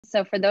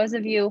So for those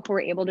of you who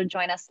were able to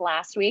join us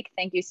last week,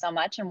 thank you so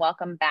much and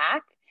welcome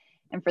back.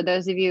 And for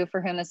those of you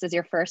for whom this is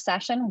your first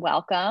session,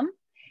 welcome.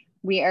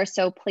 We are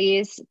so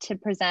pleased to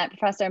present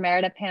Professor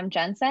Emerita Pam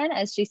Jensen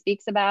as she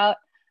speaks about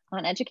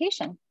on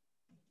education.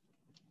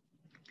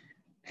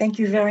 Thank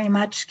you very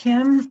much,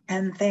 Kim,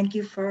 and thank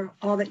you for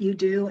all that you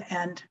do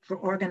and for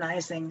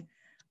organizing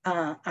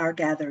our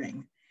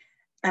gathering.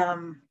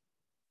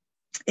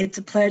 It's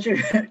a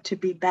pleasure to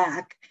be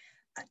back.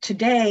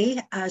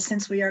 Today,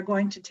 since we are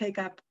going to take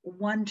up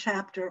one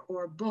chapter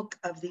or book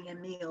of the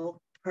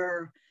Emile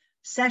per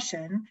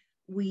session,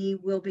 we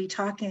will be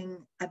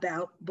talking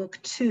about book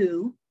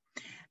 2.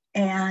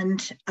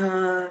 And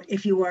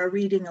if you are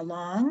reading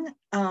along,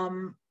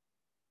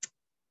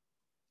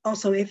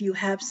 also, if you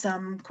have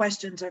some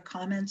questions or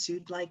comments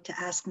you'd like to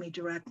ask me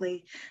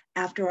directly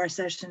after our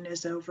session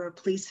is over,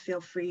 please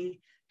feel free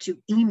to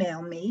email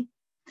me.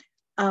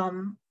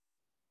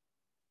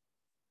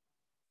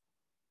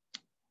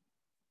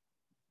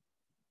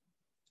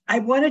 I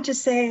wanted to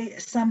say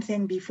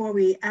something before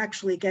we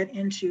actually get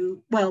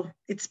into, well,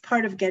 it's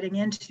part of getting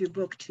into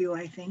book 2,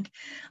 I think,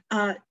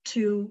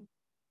 to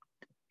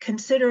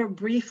consider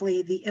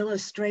briefly the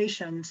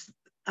illustrations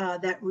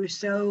that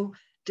Rousseau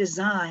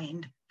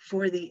designed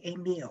for the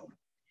Emile.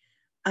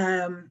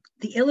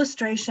 The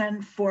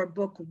illustration for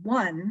book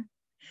 1,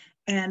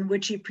 and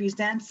which he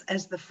presents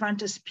as the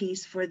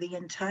frontispiece for the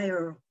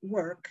entire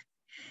work,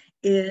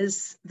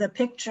 is the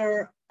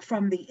picture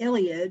from the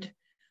Iliad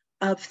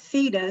of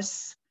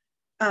Thetis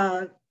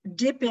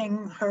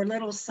dipping her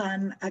little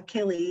son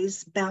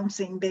Achilles,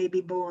 bouncing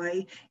baby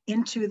boy,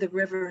 into the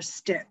river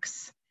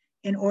Styx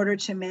in order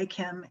to make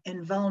him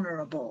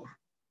invulnerable.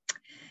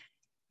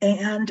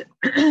 And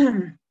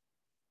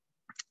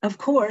of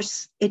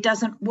course, it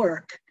doesn't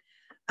work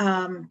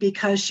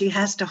because she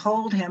has to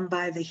hold him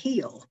by the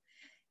heel.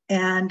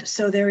 And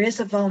so there is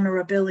a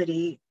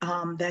vulnerability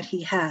that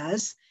he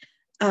has.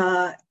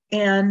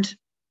 And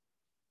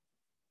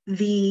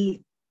the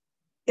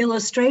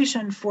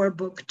illustration for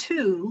book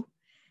 2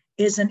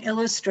 is an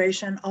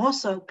illustration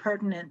also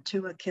pertinent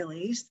to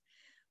Achilles.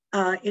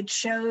 It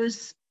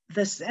shows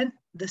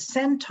the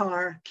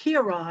centaur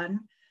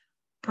Chiron,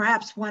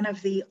 perhaps one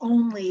of the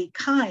only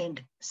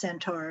kind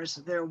centaurs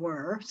there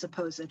were,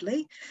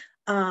 supposedly,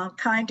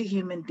 kind to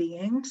human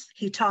beings.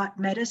 He taught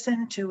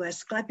medicine to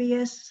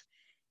Asclepius,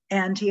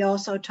 and he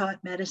also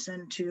taught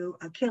medicine to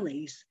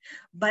Achilles.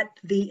 But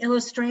the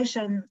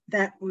illustration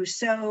that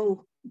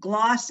Rousseau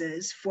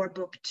glosses for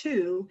book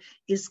 2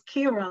 is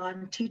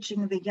Chiron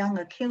teaching the young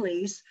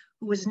Achilles,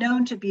 who was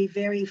known to be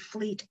very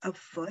fleet of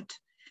foot,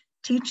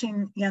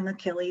 teaching young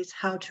Achilles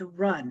how to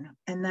run.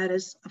 And that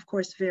is, of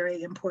course,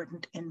 very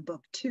important in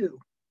book 2.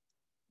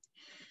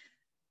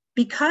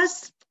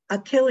 Because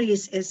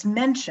Achilles is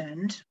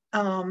mentioned,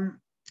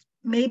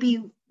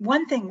 maybe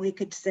one thing we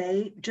could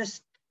say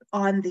just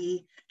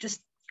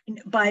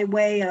by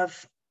way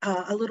of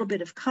a little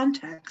bit of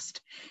context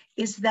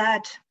is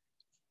that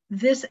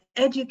this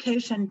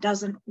education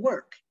doesn't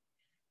work.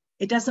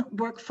 It doesn't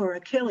work for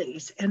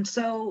Achilles. And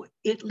so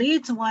it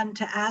leads one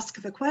to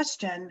ask the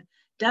question,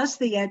 does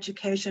the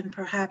education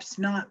perhaps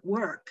not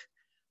work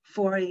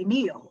for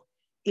Emile?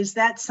 Is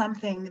that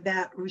something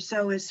that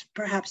Rousseau is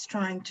perhaps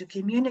trying to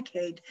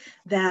communicate,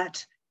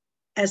 that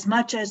as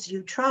much as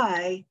you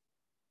try,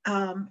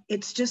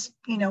 it's just,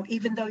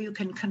 even though you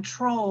can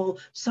control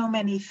so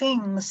many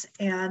things,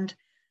 and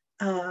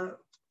the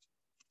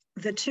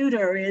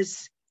tutor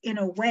is, in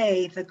a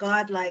way, the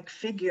godlike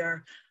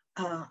figure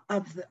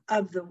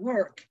of the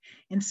work,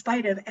 in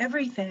spite of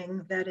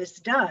everything that is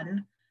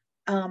done,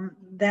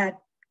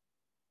 that,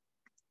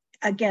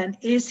 again,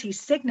 is he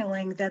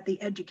signaling that the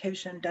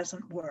education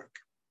doesn't work?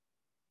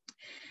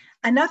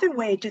 Another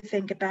way to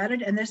think about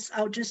it, and this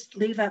I'll just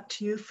leave up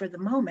to you for the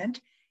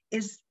moment,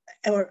 is,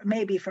 or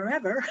maybe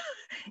forever,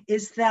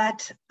 is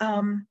that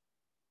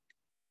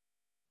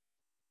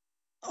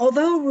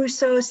although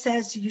Rousseau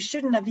says you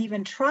shouldn't have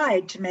even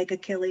tried to make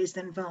Achilles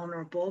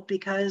invulnerable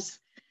because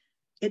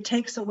it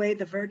takes away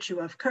the virtue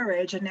of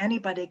courage, and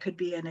anybody could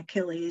be an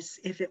Achilles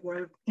if it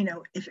were,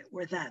 if it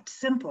were that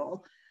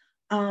simple.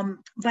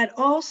 But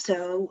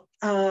also,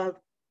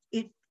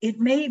 it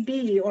may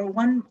be, or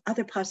one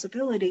other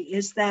possibility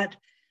is that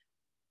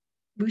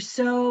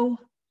Rousseau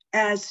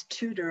as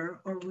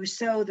tutor, or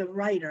Rousseau the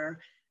writer,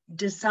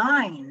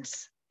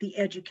 designs the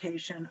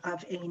education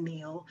of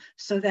Emile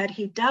so that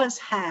he does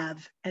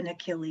have an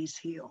Achilles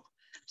heel,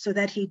 so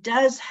that he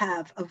does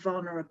have a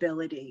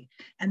vulnerability,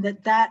 and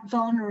that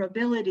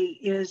vulnerability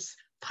is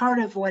part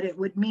of what it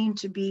would mean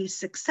to be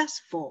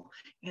successful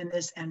in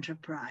this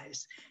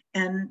enterprise.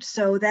 And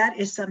so that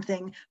is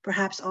something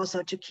perhaps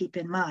also to keep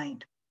in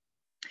mind.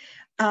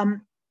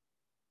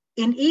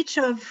 In each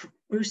of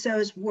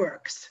Rousseau's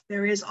works,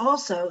 there is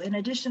also, in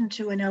addition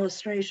to an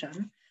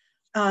illustration,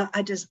 an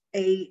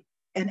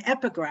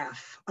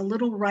epigraph, a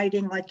little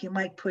writing like you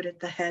might put at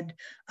the head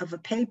of a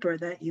paper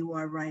that you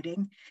are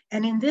writing.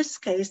 And in this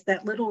case,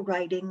 that little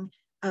writing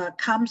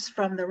comes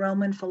from the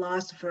Roman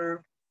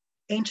philosopher,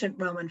 ancient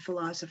Roman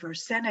philosopher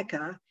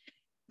Seneca,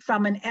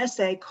 from an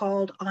essay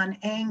called On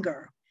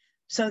Anger.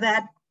 So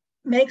that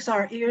makes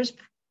our ears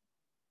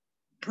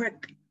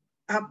prick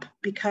up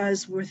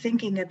because we're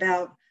thinking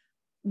about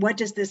what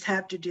does this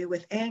have to do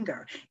with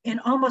anger? In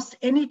almost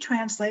any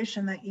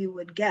translation that you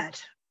would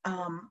get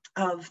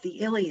of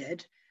the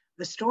Iliad,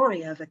 the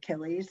story of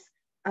Achilles,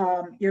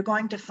 you're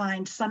going to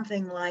find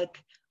something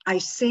like, I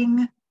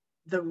sing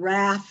the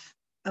wrath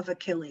of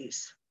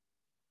Achilles,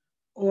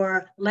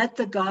 or let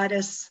the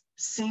goddess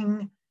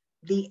sing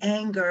the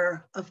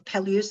anger of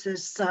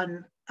Peleus'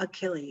 son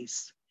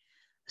Achilles.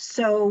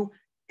 So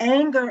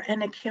anger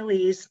and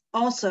Achilles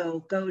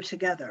also go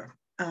together,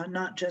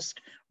 not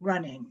just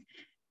running.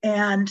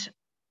 And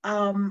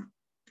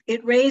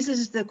it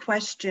raises the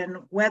question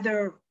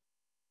whether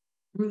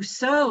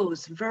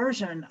Rousseau's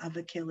version of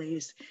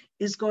Achilles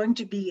is going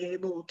to be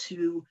able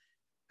to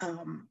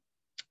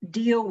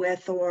deal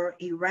with or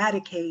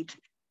eradicate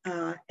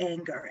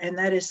anger. And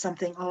that is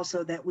something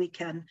also that we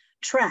can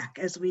track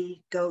as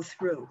we go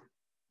through.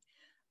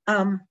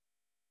 I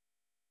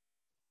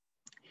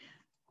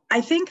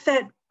think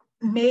that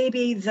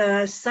maybe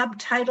the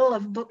subtitle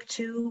of book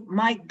 2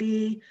 might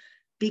be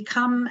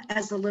Become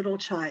as a Little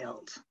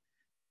Child,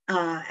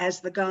 as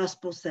the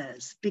gospel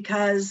says,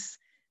 because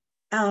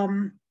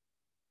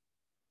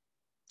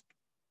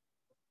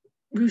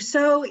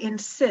Rousseau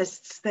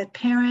insists that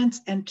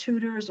parents and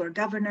tutors or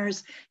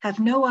governors have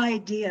no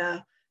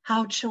idea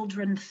how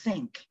children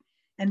think,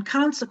 and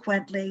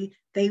consequently,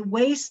 they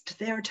waste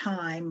their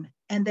time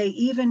and they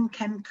even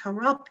can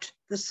corrupt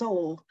the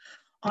soul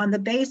on the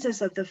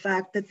basis of the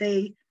fact that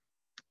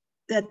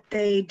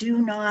they do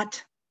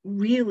not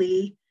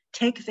really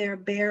take their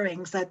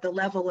bearings at the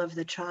level of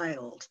the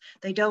child.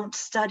 They don't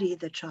study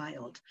the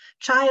child.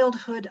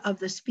 Childhood of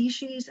the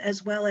species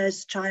as well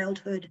as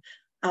childhood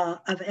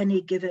of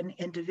any given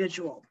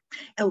individual.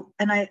 Oh,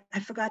 and I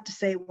forgot to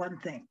say one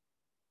thing.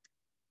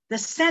 The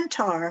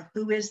centaur,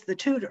 who is the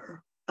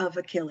tutor of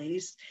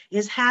Achilles,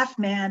 is half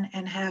man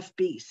and half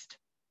beast.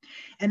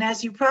 And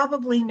as you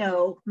probably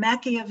know,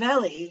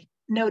 Machiavelli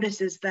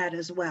notices that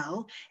as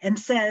well and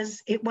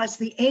says it was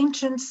the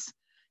ancients'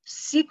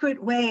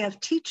 secret way of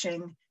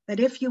teaching that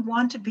if you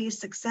want to be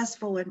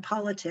successful in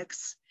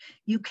politics,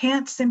 you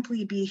can't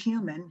simply be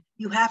human,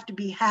 you have to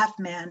be half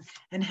man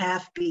and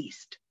half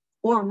beast.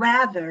 Or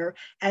rather,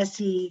 as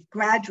he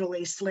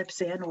gradually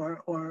slips in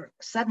or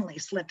suddenly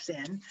slips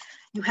in,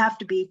 you have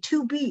to be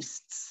two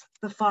beasts,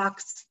 the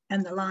fox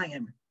and the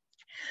lion.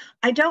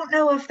 I don't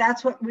know if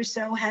that's what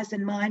Rousseau has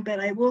in mind, but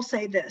I will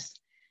say this.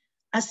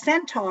 A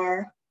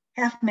centaur,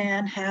 half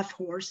man, half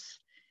horse,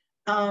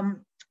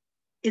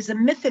 is a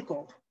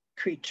mythical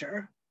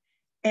creature.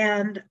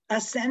 And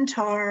a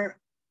centaur,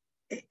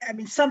 I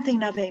mean,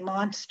 something of a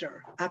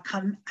monster, a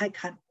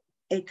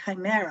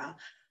chimera,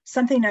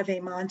 something of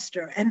a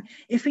monster. And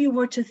if we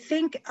were to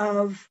think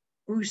of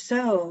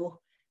Rousseau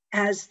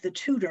as the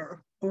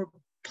tutor or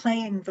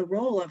playing the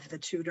role of the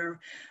tutor,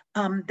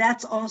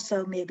 that's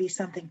also maybe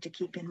something to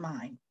keep in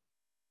mind.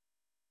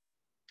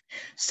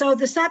 So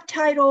the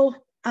subtitle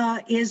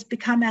is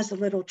Become as a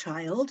Little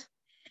Child.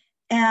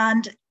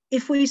 And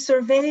if we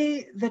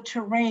survey the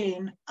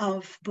terrain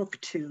of book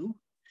 2,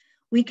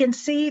 we can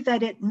see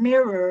that it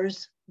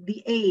mirrors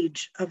the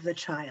age of the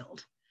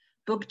child.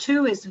 Book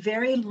 2 is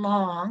very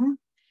long.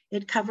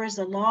 It covers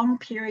a long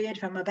period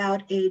from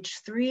about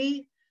age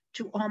 3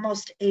 to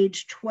almost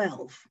age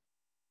 12.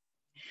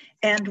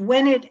 And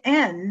when it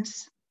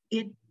ends,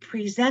 it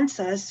presents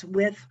us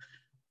with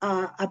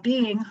a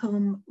being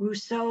whom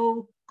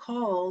Rousseau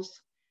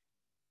calls,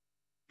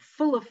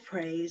 full of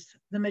praise,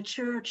 the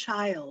mature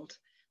child,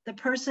 the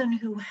person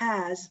who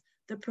has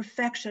the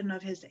perfection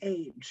of his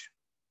age.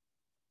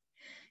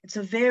 It's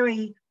a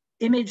very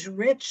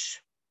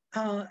image-rich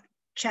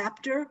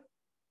chapter.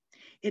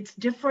 It's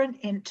different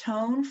in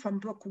tone from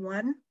book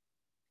 1.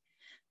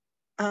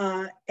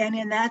 And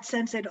in that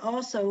sense, it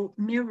also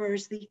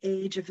mirrors the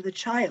age of the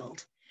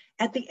child.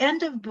 At the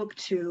end of book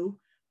 2,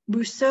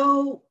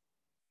 Rousseau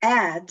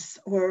adds,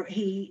 or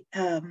he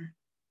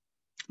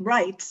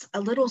writes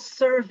a little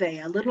survey,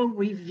 a little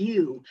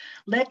review.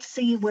 Let's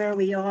see where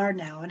we are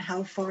now and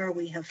how far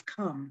we have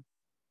come.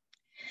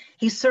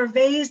 He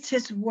surveys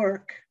his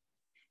work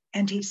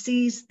and he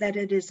sees that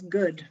it is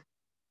good.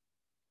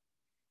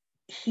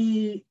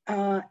 He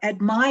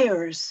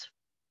admires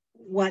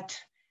what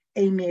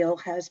Emile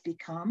has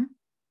become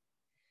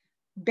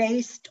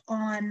based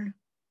on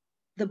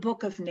the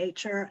book of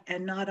nature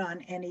and not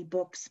on any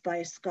books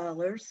by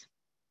scholars.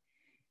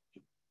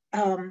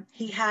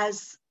 He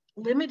has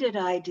limited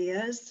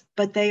ideas,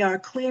 but they are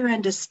clear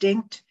and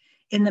distinct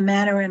in the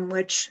manner in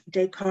which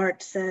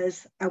Descartes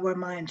says our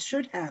minds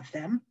should have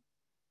them.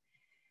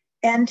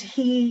 And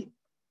he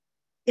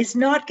is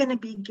not going to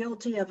be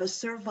guilty of a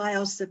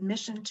servile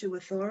submission to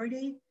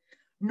authority,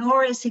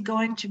 nor is he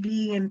going to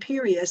be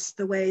imperious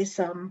the way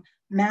some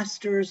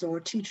masters or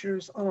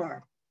teachers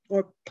are,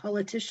 or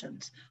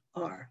politicians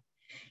are.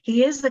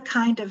 He is a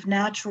kind of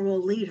natural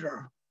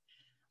leader.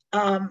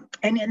 And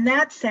in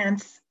that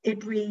sense,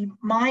 it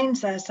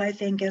reminds us, I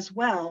think, as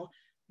well,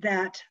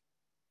 that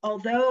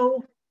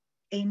although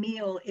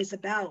Emile is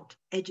about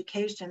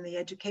education, the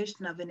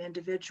education of an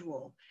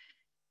individual.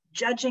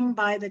 Judging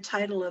by the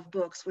title of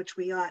books, which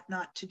we ought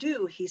not to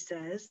do, he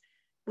says,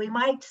 we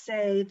might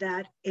say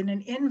that in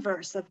an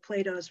inverse of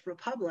Plato's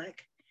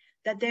Republic,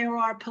 that there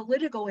are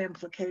political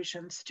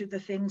implications to the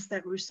things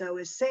that Rousseau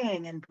is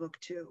saying in Book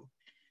 2.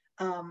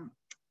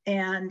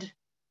 And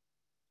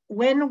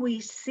when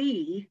we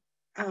see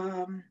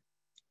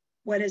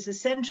what is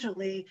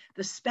essentially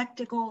the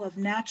spectacle of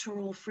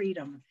natural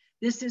freedom,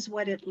 this is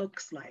what it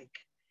looks like.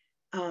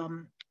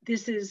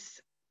 This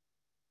is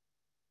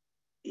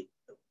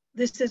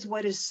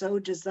what is so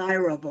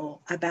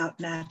desirable about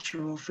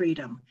natural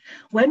freedom.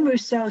 When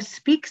Rousseau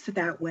speaks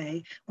that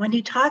way, when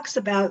he talks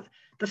about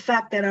the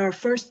fact that our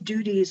first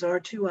duties are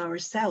to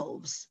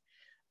ourselves,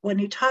 when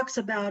he talks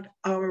about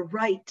our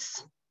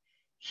rights,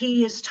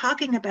 he is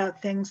talking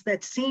about things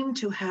that seem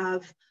to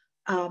have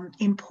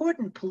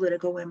important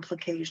political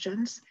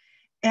implications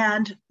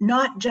and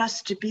not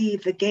just to be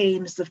the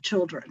games of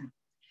children.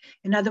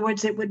 In other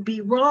words, it would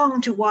be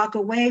wrong to walk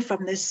away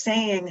from this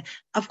saying,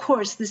 of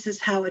course, this is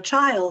how a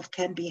child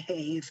can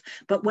behave,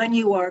 but when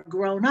you are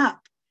grown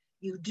up,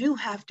 you do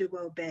have to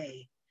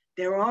obey.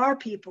 There are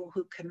people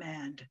who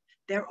command.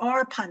 There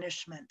are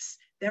punishments.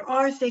 There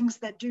are things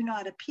that do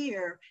not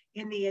appear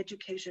in the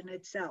education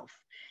itself.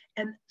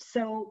 And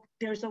so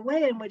there's a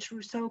way in which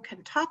Rousseau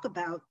can talk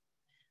about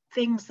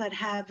things that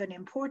have an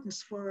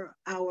importance for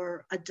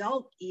our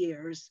adult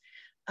years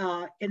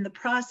in the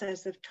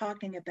process of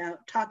talking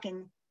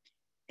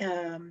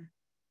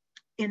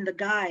in the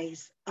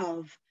guise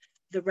of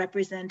the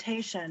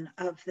representation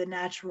of the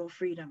natural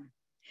freedom.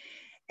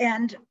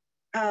 And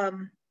as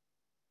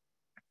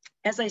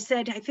I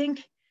said, I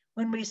think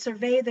when we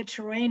survey the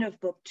terrain of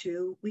Book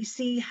 2, we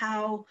see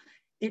how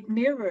it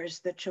mirrors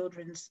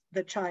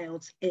the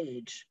child's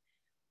age.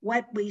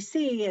 What we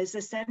see is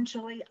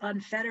essentially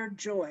unfettered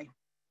joy,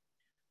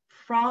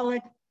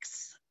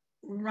 frolics,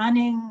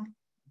 running,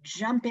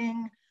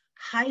 jumping,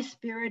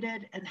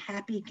 high-spirited and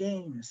happy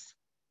games.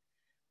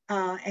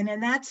 And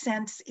in that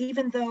sense,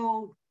 even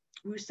though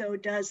Rousseau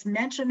does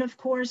mention, of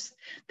course,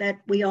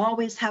 that we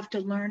always have to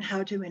learn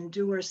how to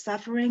endure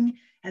suffering,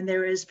 and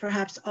there is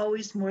perhaps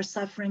always more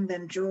suffering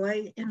than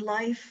joy in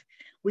life,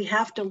 we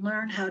have to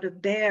learn how to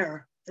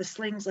bear the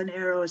slings and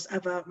arrows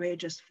of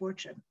outrageous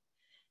fortune.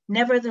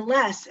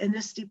 Nevertheless, in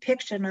this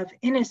depiction of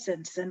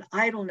innocence and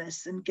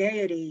idleness and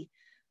gaiety,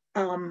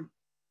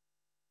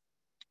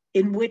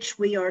 in which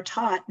we are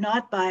taught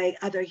not by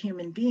other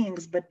human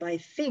beings, but by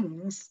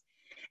things,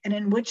 and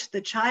in which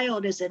the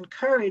child is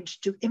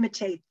encouraged to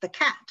imitate the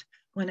cat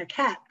when a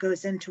cat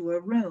goes into a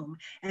room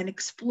and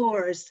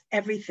explores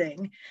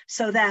everything,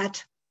 so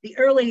that the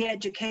early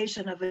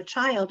education of a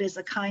child is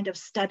a kind of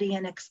study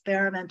in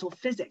experimental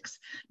physics,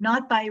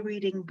 not by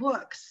reading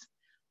books,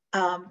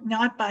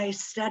 not by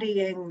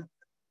studying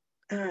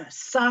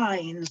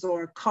signs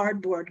or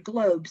cardboard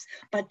globes,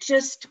 but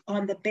just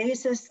on the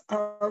basis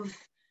of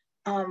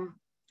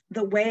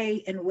the way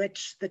in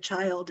which the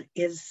child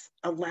is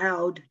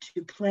allowed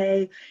to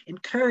play,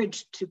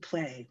 encouraged to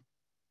play.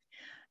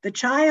 The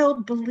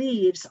child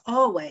believes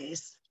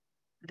always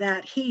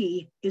that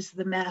he is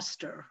the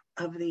master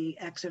of the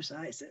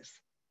exercises.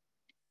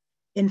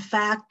 In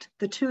fact,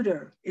 the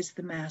tutor is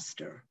the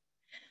master.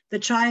 The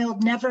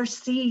child never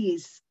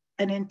sees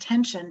an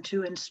intention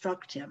to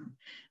instruct him,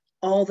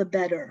 all the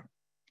better.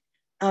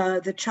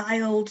 The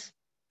child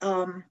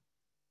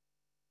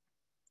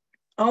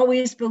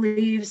always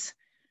believes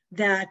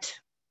that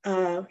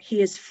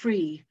he is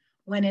free,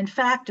 when in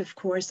fact, of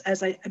course,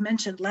 as I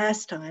mentioned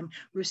last time,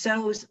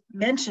 Rousseau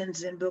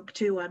mentions in Book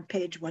 2 on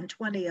page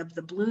 120 of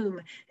the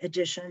Bloom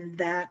edition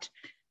that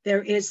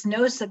there is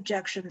no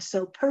subjection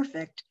so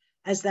perfect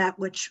as that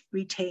which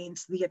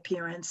retains the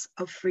appearance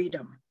of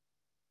freedom.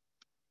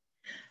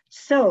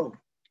 So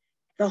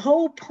the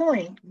whole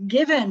point,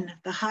 given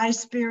the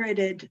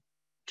high-spirited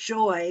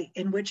joy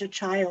in which a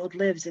child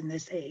lives in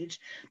this age,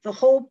 the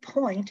whole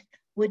point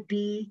would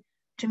be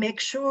to make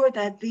sure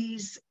that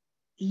these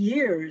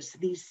years,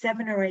 these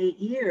 7 or 8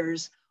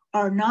 years,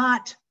 are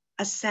not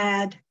a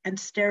sad and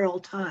sterile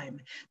time,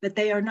 that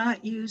they are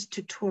not used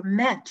to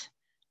torment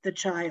the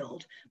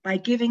child by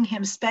giving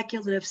him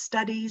speculative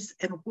studies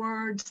and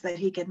words that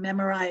he can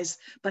memorize,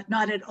 but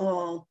not at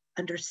all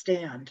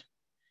understand.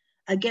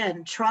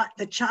 Again,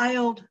 the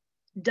child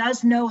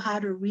does know how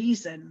to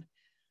reason,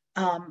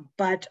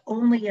 but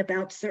only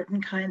about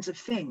certain kinds of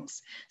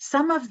things.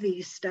 Some of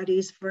these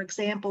studies, for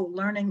example,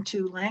 learning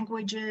 2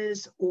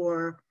 languages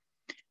or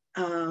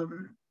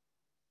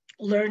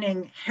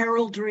learning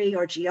heraldry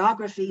or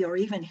geography or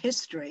even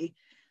history,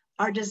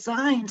 are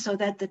designed so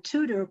that the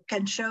tutor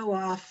can show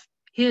off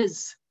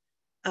his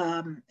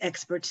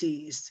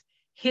expertise,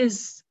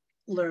 his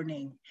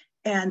learning,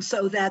 and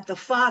so that the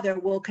father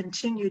will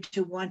continue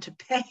to want to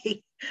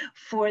pay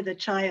for the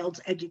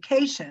child's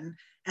education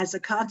as a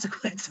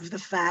consequence of the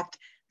fact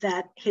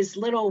that his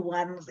little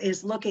one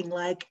is looking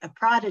like a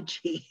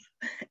prodigy.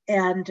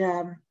 And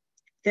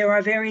there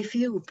are very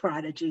few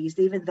prodigies,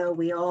 even though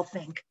we all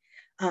think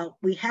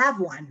we have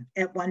one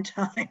at one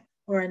time.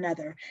 or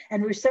another.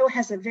 And Rousseau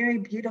has a very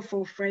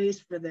beautiful phrase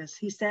for this.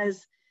 He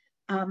says,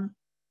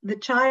 the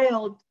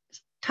child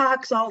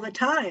talks all the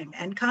time,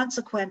 and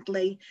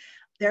consequently,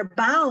 they're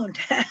bound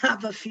to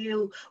have a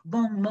few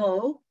bon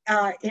mots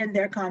in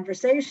their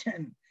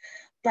conversation.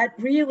 But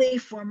really,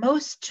 for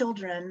most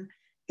children,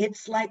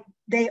 it's like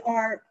they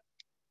are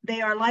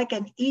like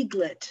an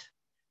eaglet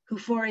who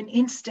for an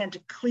instant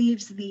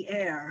cleaves the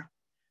air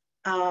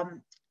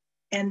and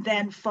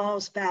then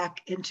falls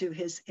back into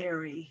his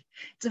eyrie.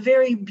 It's a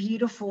very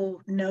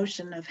beautiful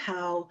notion of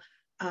how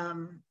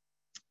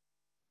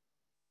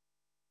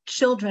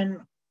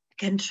children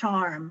can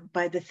charm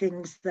by the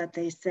things that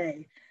they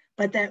say,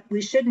 but that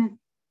we shouldn't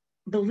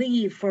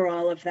believe for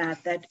all of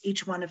that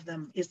each one of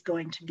them is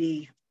going to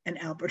be an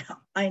Albert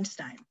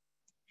Einstein.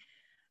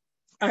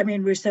 I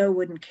mean, Rousseau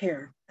wouldn't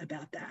care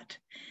about that.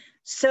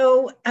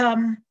 So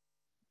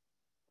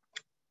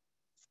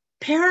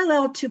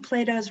parallel to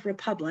Plato's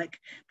Republic,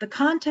 the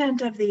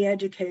content of the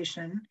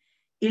education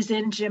is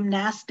in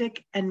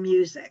gymnastic and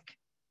music.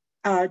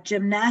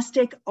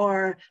 Gymnastic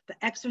are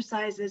the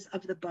exercises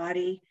of the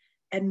body,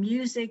 and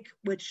music,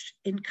 which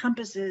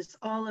encompasses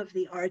all of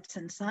the arts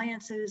and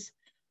sciences,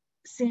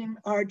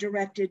 are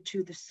directed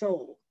to the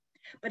soul.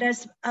 But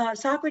as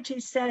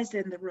Socrates says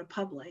in the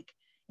Republic,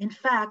 in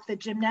fact, the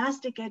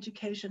gymnastic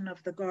education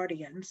of the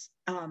guardians,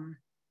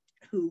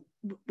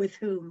 with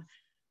whom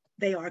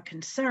they are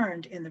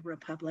concerned in the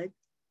Republic,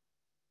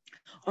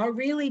 are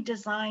really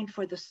designed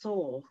for the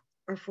soul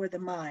or for the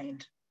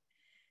mind.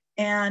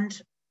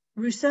 And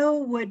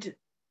Rousseau would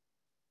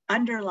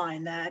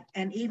underline that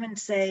and even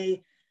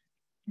say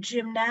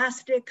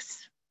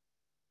gymnastics,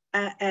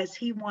 as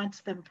he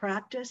wants them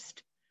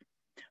practiced,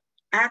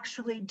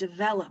 actually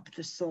develop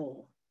the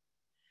soul,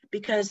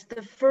 because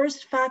the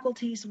first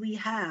faculties we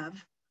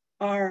have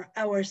are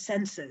our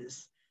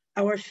senses,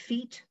 our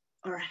feet,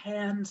 our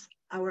hands,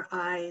 our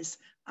eyes,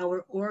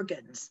 our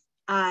organs,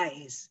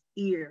 eyes,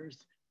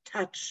 ears,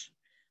 touch,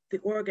 the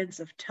organs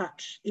of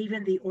touch,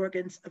 even the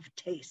organs of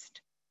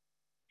taste.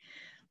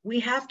 We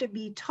have to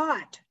be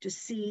taught to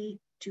see,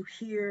 to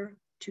hear,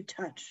 to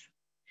touch.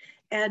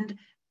 And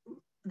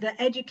the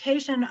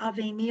education of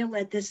Emile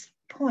at this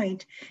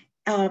point,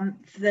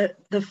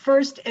 the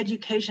first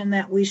education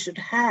that we should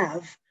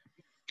have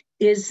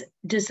is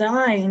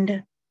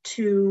designed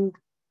to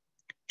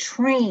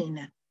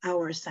train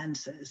our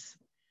senses,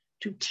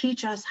 to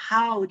teach us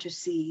how to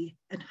see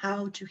and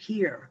how to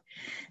hear.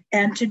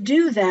 And to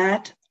do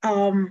that,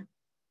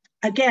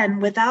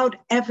 again, without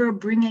ever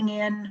bringing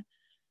in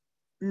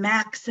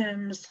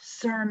maxims,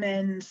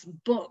 sermons,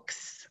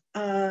 books,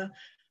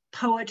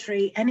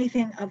 poetry,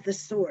 anything of the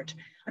sort.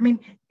 I mean,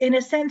 in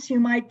a sense, you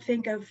might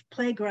think of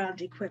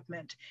playground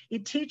equipment.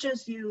 It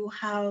teaches you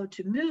how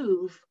to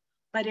move,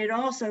 but it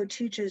also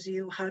teaches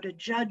you how to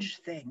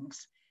judge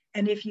things.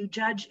 And if you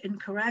judge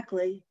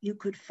incorrectly, you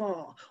could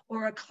fall,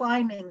 or a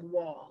climbing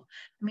wall.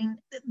 I mean,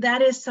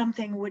 that is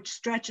something which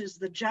stretches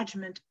the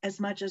judgment as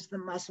much as the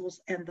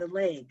muscles and the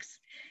legs.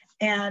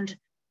 And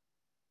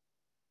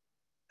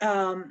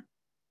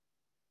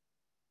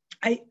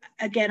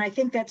I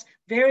think that's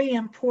very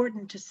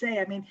important to say.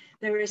 I mean,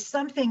 there is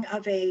something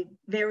of a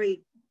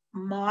very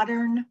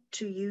modern,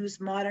 to use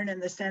modern in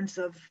the sense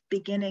of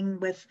beginning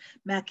with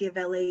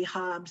Machiavelli,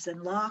 Hobbes,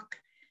 and Locke,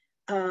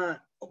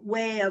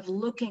 way of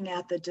looking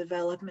at the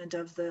development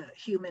of the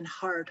human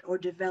heart or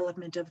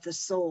development of the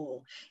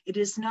soul. It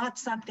is not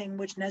something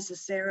which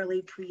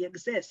necessarily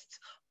pre-exists.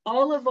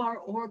 All of our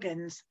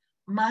organs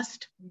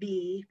must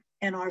be,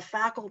 and our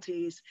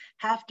faculties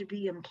have to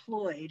be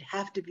employed,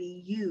 have to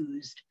be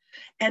used.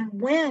 And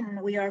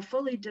when we are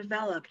fully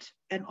developed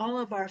and all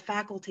of our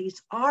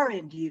faculties are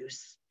in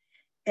use,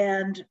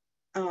 and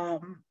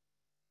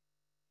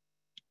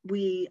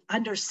we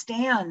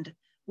understand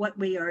what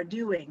we are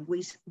doing,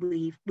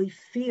 we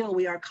feel,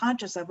 we are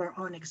conscious of our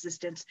own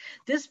existence,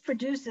 this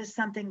produces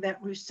something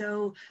that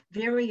Rousseau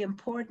very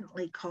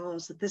importantly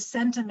calls the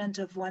sentiment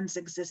of one's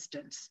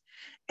existence.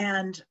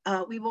 And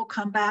we will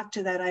come back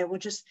to that. I will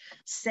just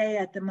say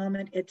at the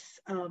moment, it's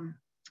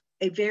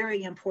a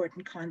very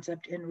important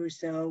concept in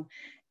Rousseau.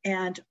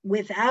 And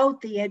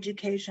without the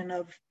education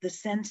of the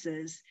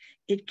senses,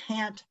 it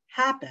can't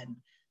happen.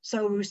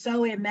 So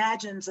Rousseau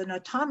imagines an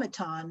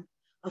automaton,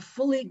 a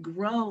fully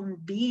grown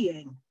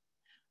being,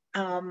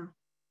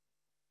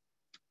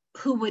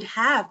 who would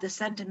have the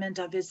sentiment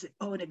of his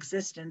own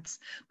existence,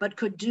 but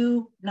could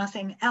do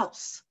nothing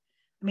else.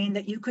 I mean,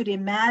 that you could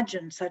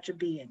imagine such a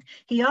being.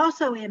 He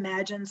also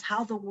imagines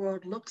how the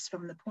world looks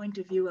from the point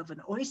of view of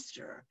an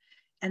oyster,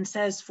 and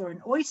says for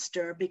an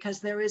oyster, because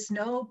there is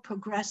no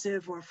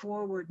progressive or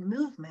forward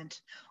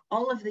movement,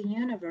 all of the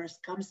universe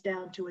comes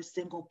down to a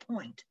single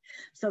point,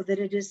 so that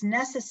it is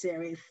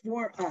necessary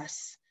for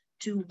us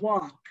to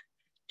walk,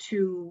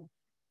 to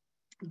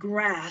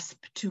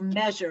grasp, to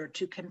measure,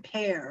 to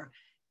compare.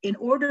 In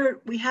order,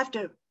 we have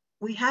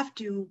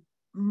to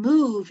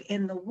move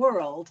in the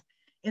world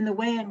in the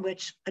way in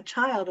which a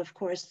child, of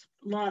course,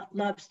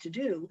 loves to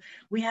do.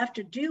 We have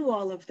to do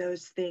all of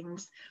those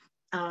things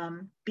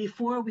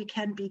before we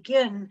can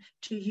begin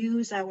to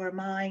use our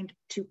mind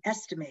to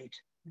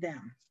estimate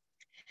them.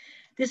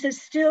 This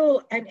is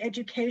still an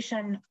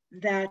education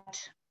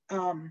that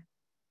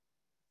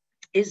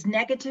is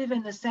negative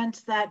in the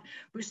sense that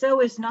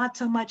Rousseau is not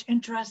so much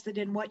interested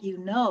in what you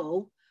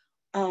know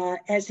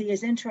as he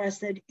is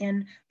interested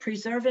in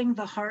preserving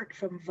the heart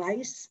from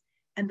vice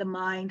and the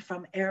mind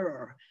from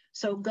error.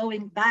 So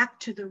going back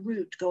to the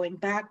root, going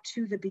back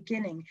to the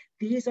beginning,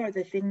 these are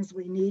the things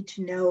we need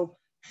to know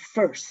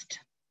first.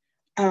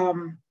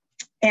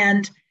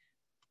 And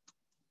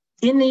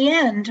in the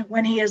end,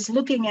 when he is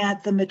looking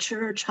at the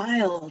mature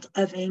child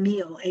of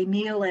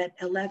Emile at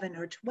 11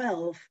 or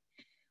 12,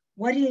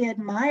 what he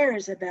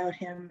admires about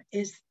him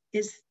is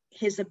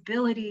his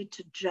ability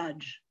to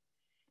judge.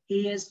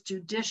 He is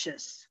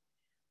judicious.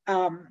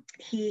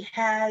 He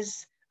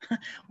has,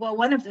 well,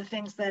 one of the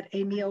things that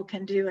Emile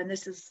can do, and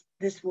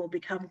this will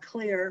become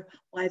clear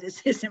why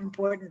this is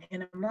important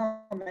in a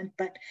moment,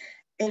 but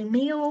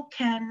Emile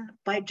can,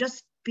 by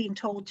just being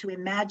told to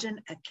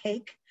imagine a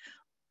cake,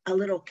 a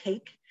little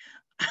cake,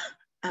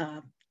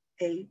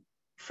 a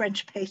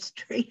French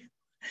pastry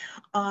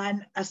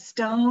on a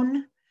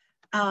stone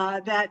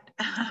that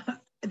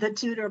the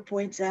tutor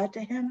points out to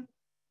him.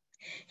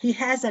 He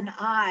has an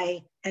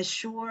eye as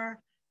sure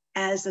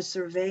as a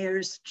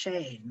surveyor's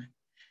chain,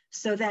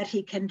 so that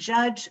he can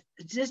judge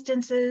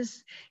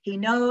distances. He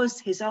knows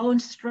his own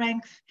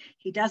strength.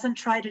 He doesn't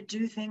try to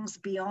do things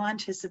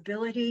beyond his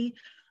ability,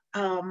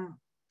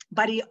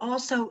 but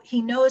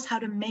he knows how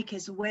to make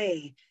his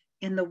way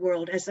in the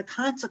world as a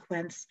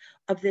consequence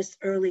of this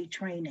early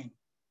training.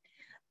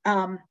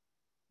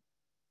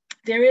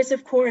 There is,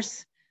 of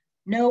course,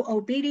 no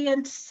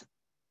obedience.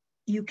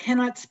 You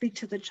cannot speak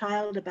to the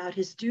child about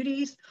his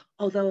duties,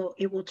 although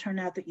it will turn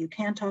out that you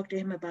can talk to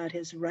him about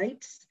his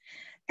rights,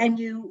 and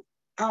you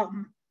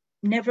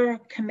never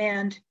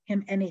command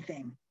him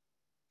anything.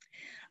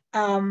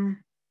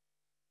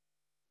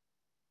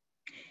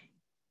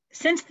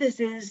 Since this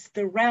is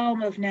the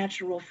realm of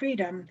natural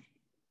freedom,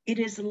 it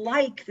is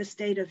like the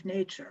state of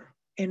nature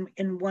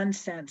in one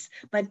sense,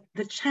 but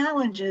the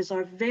challenges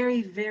are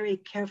very, very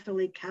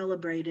carefully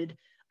calibrated,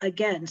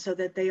 again, so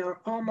that they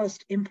are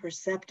almost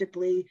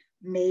imperceptibly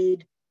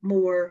made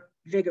more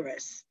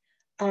vigorous.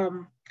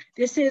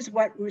 This is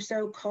what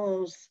Rousseau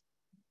calls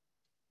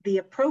the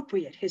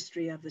appropriate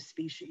history of the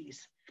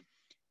species.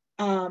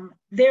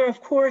 There,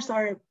 of course,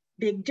 are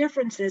big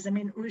differences. I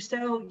mean,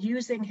 Rousseau,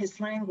 using his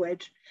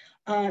language,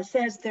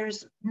 says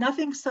there's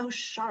nothing so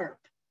sharp,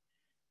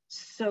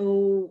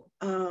 so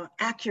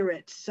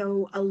accurate,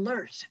 so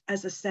alert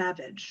as a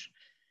savage,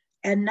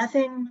 and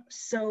nothing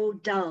so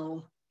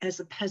dull as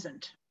a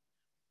peasant.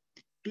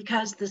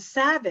 Because the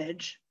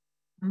savage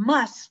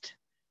must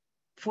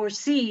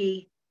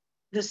foresee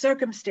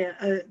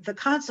the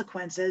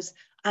consequences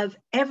of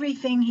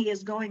everything he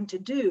is going to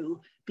do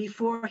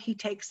before he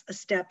takes a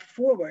step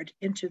forward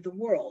into the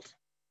world.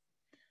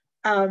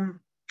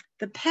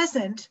 The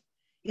peasant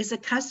is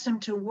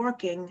accustomed to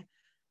working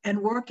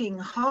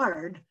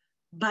hard,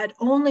 but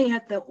only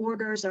at the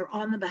orders or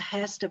on the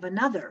behest of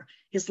another.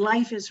 His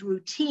life is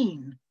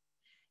routine.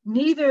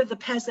 Neither the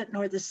peasant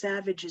nor the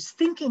savage is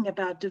thinking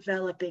about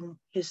developing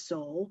his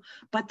soul,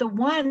 but the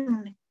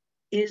one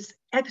is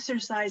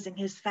exercising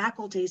his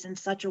faculties in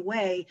such a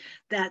way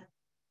that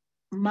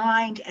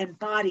mind and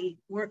body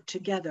work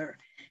together.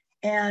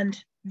 And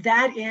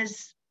that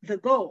is the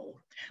goal.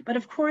 But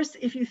of course,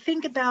 if you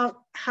think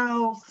about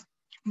how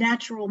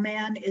natural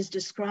man is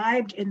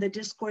described in the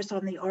Discourse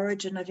on the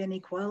Origin of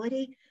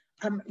Inequality,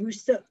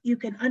 Rousseau, you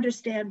can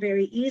understand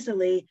very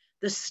easily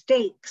the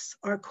stakes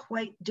are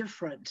quite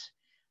different.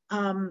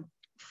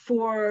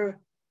 For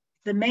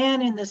the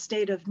man in the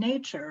state of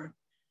nature,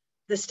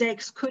 the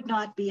stakes could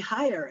not be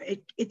higher.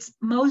 It's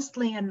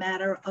mostly a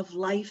matter of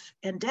life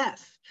and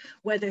death,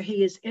 whether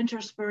he is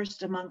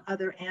interspersed among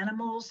other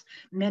animals,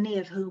 many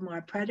of whom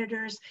are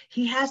predators.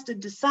 He has to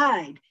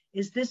decide,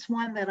 is this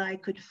one that I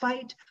could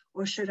fight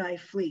or should I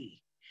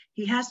flee?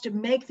 He has to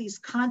make these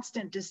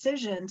constant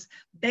decisions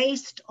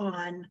based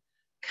on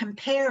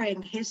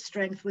comparing his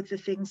strength with the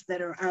things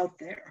that are out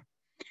there.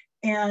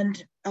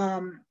 And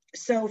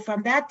so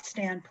from that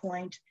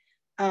standpoint,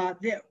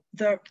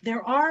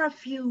 there are a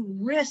few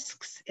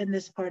risks in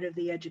this part of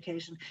the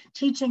education.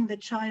 Teaching the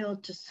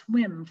child to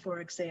swim, for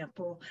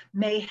example,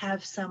 may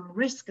have some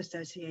risk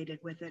associated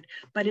with it,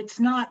 but it's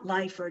not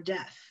life or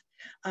death.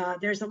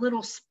 There's a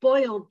little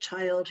spoiled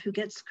child who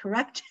gets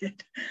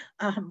corrected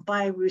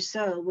by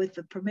Rousseau with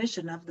the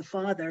permission of the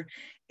father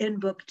in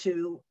book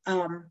 2,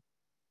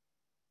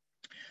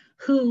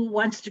 who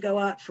wants to go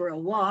out for a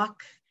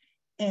walk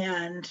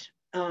and,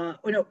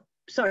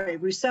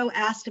 Rousseau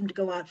asked him to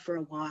go out for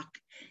a walk,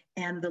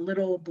 and the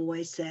little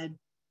boy said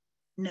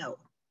no.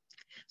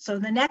 So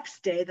the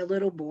next day, the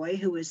little boy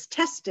who is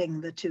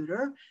testing the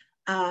tutor,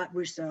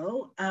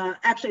 Rousseau,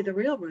 actually the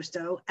real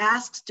Rousseau,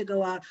 asks to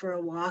go out for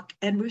a walk,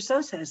 and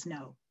Rousseau says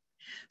no.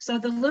 So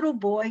the little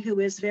boy, who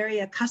is very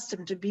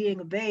accustomed to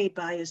being obeyed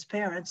by his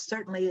parents,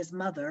 certainly his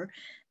mother,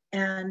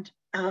 and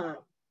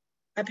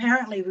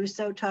apparently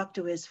Rousseau talked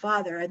to his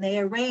father and they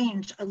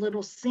arranged a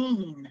little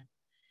scene.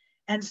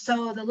 And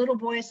so the little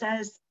boy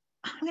says,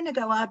 I'm going to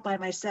go out by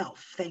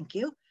myself, thank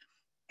you.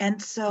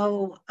 And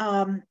so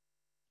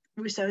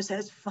Rousseau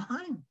says,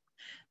 fine,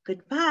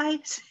 goodbye,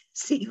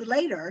 see you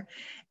later.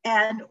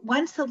 And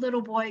once the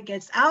little boy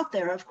gets out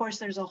there, of course,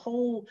 there's a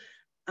whole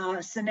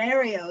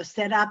scenario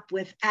set up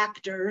with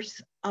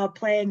actors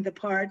playing the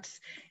parts,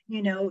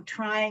 you know,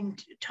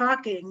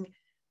 talking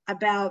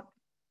about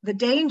the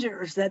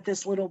dangers that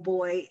this little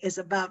boy is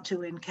about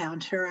to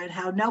encounter and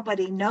how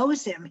nobody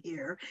knows him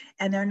here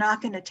and they're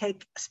not going to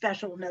take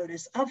special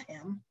notice of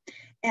him.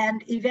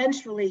 And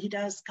eventually he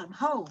does come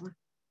home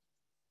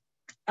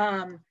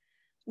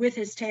with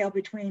his tail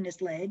between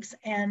his legs.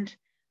 And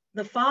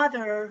the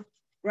father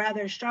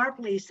rather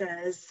sharply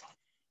says,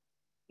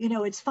 you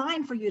know, it's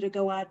fine for you to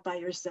go out by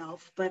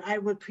yourself, but I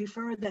would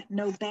prefer that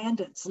no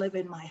bandits live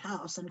in my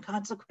house. And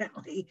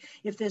consequently,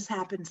 if this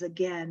happens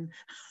again,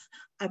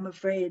 I'm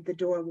afraid the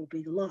door will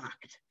be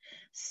locked.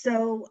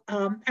 So,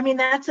 I mean,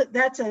 that's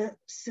a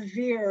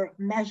severe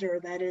measure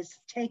that is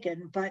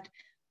taken, but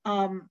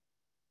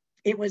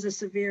it was a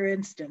severe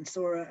instance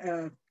or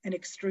an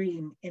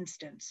extreme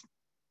instance.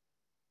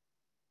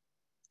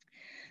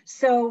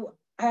 So,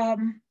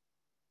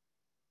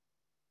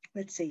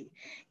 let's see,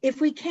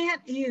 if we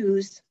can't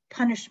use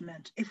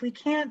punishment, if we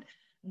can't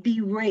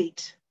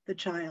berate the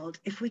child,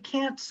 if we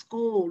can't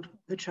scold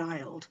the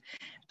child,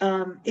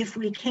 if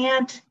we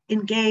can't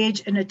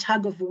engage in a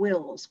tug of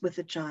wills with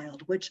the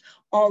child, which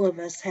all of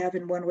us have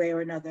in one way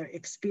or another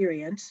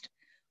experienced,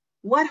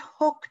 what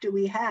hook do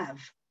we have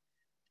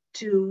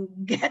to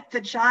get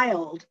the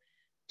child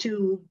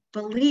to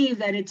believe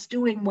that it's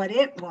doing what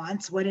it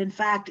wants, when in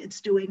fact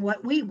it's doing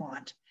what we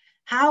want?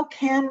 How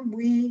can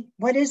we,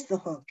 what is the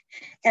hook?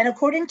 And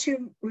according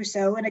to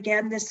Rousseau, and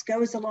again, this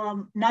goes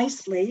along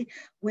nicely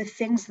with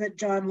things that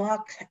John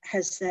Locke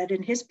has said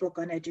in his book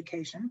on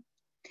education,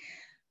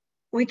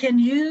 we can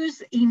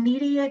use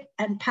immediate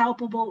and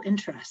palpable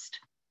interest.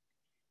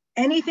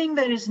 Anything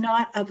that is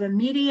not of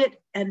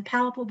immediate and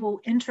palpable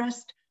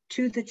interest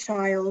to the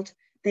child,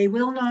 they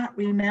will not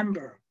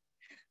remember.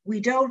 We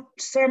don't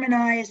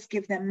sermonize,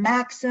 give them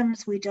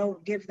maxims. We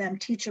don't give them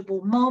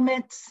teachable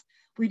moments.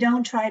 We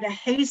don't try to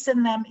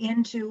hasten them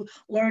into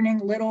learning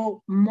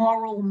little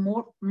moral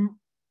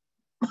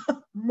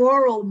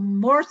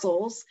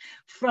morsels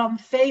from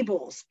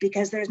fables,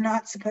 because there's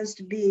not supposed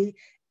to be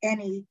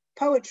any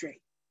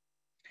poetry.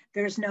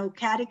 There's no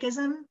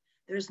catechism.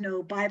 There's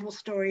no Bible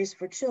stories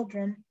for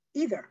children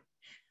either.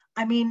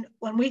 I mean,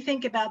 when we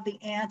think about the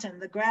ant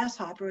and the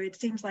grasshopper, it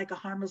seems like a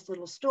harmless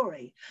little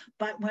story.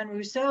 But when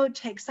Rousseau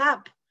takes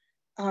up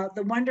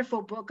the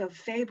wonderful book of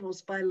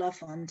fables by La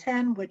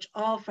Fontaine, which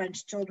all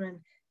French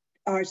children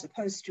are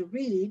supposed to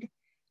read,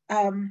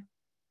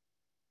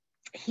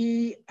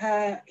 he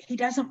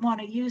doesn't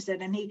want to use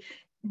it, and he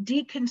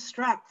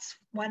deconstructs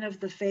one of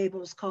the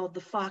fables called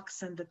The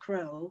Fox and the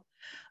Crow,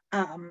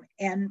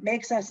 and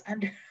makes us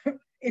under.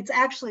 It's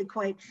actually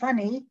quite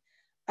funny.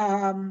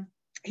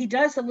 He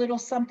does a little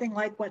something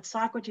like what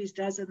Socrates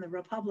does in the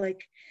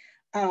Republic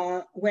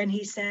when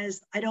he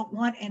says, I don't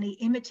want any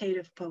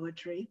imitative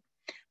poetry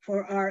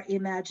for our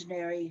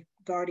imaginary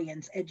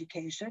guardian's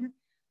education,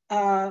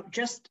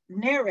 just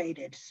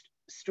narrated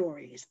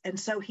stories. And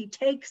so he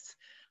takes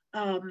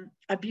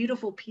a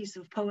beautiful piece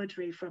of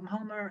poetry from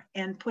Homer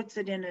and puts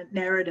it in a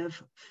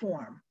narrative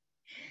form.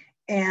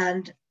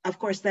 And of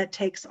course, that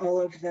takes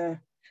all of the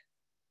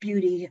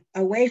beauty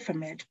away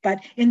from it.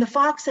 But in The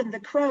Fox and the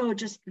Crow,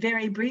 just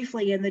very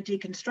briefly in the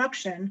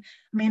deconstruction,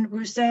 I mean,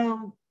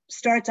 Rousseau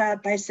starts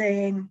out by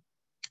saying,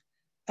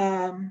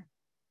 on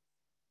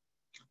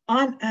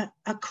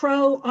a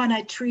crow on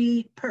a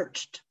tree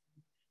perched.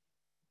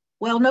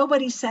 Well,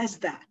 nobody says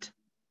that.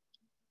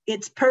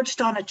 It's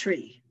perched on a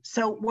tree.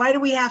 So why do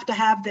we have to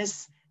have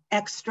this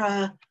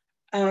extra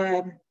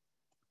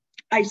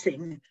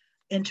icing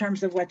in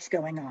terms of what's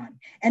going on?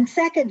 And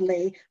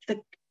secondly,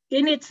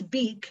 in its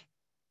beak,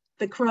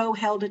 the crow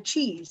held a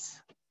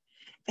cheese.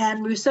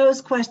 And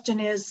Rousseau's question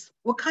is,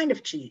 what kind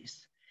of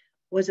cheese?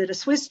 Was it a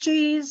Swiss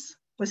cheese?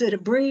 Was it a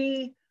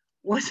brie?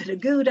 Was it a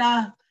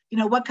Gouda? You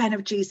know, what kind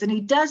of cheese? And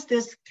he does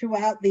this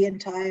throughout the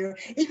entire,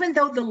 even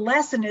though the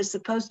lesson is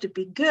supposed to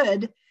be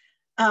good,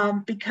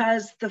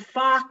 because the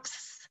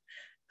fox,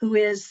 who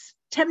is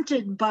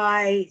tempted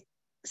by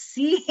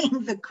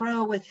seeing the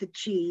crow with the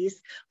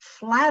cheese,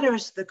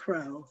 flatters the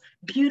crow.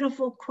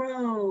 Beautiful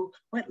crow,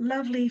 what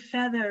lovely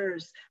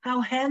feathers,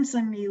 how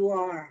handsome you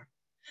are.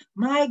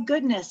 My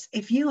goodness,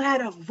 if you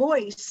had a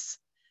voice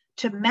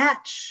to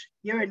match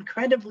your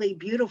incredibly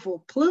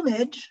beautiful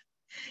plumage,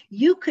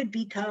 you could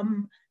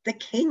become the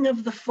king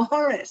of the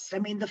forest. I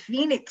mean, the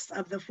phoenix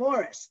of the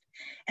forest.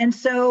 And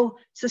so,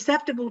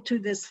 susceptible to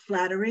this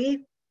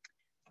flattery,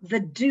 the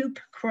dupe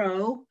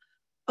crow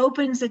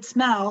opens its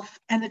mouth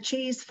and the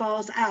cheese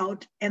falls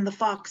out and the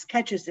fox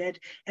catches it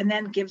and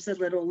then gives a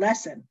little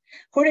lesson.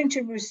 According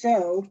to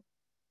Rousseau,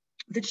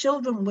 the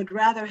children would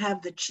rather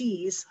have the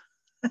cheese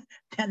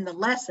than the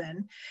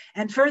lesson.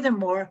 And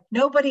furthermore,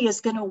 nobody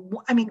is going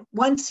to, I mean,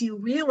 once you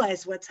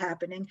realize what's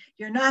happening,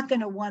 you're not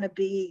going to want to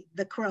be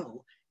the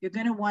crow. You're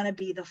going to want to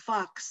be the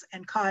fox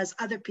and cause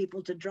other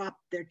people to drop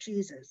their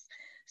cheeses.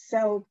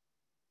 So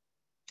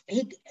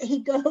he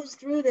goes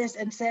through this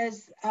and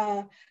says,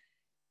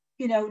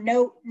 you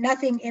know,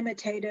 nothing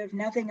imitative,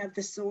 nothing of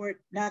the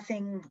sort,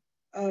 nothing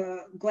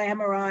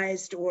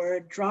glamorized or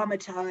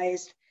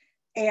dramatized.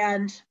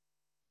 And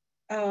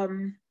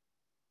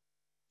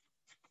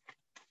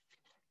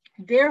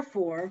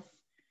therefore,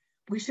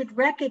 we should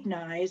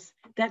recognize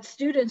that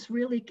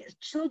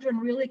children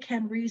really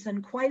can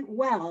reason quite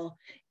well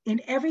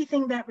in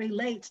everything that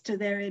relates to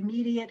their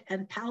immediate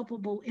and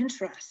palpable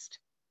interest.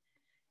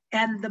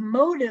 And the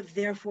motive,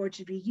 therefore,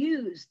 to be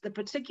used, the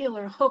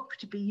particular hook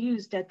to be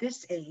used at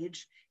this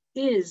age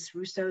is,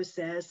 Rousseau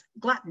says,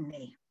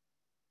 gluttony.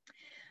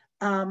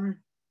 I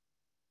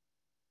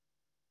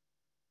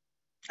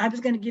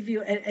was going to give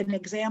you an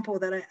example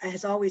that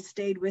has always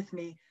stayed with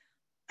me.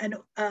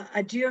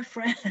 A dear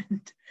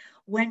friend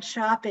went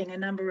shopping a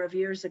number of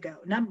years ago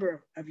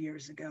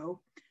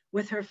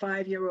with her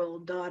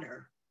 5-year-old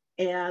daughter,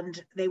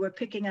 and they were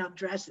picking out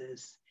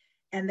dresses.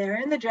 And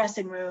they're in the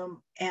dressing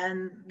room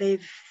and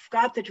they've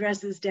got the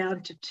dresses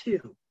down to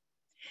 2.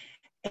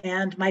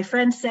 And my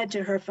friend said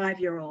to her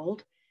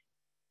 5-year-old,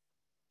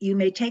 you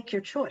may take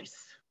your choice.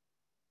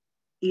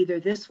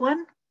 Either this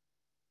one,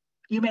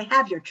 you may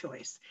have your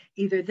choice,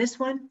 either this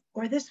one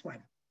or this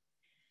one.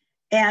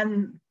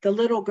 And the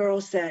little girl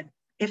said,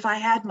 if I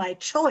had my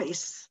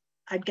choice,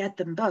 I'd get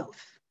them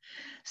both.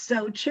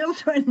 So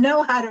children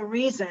know how to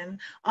reason,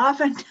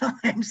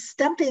 oftentimes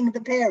stumping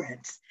the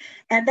parents,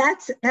 and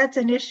that's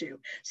an issue.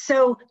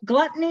 So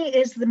gluttony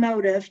is the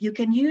motive. You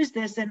can use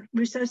this, and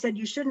Rousseau said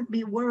you shouldn't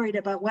be worried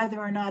about whether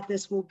or not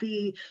this will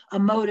be a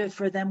motive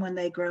for them when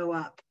they grow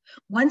up.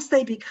 Once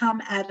they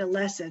become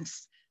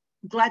adolescents,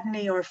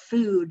 gluttony or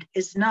food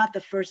is not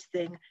the first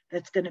thing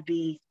that's going to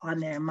be on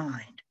their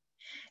mind.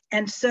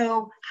 And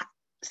so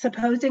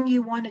supposing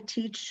you want to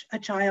teach a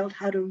child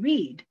how to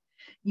read,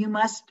 you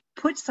must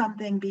put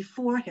something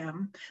before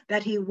him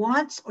that he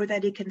wants or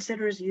that he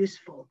considers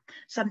useful,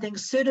 something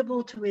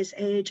suitable to his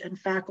age and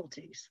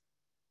faculties.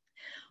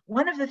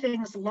 One of the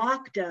things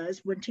Locke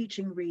does when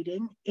teaching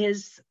reading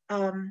is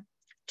to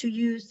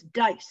use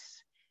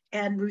dice.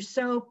 And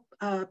Rousseau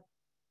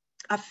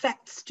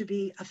affects to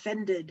be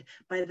offended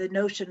by the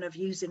notion of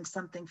using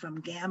something from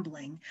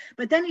gambling.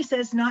 But then he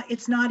says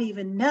it's not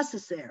even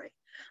necessary.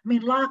 I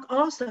mean, Locke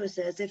also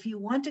says if you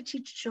want to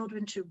teach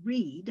children to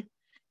read,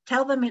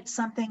 tell them it's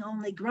something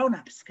only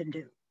grown-ups can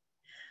do.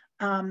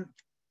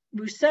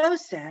 Rousseau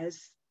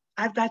says,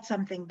 I've got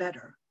something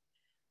better.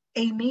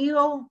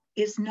 Emile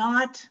is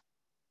not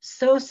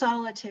so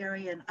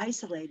solitary and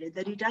isolated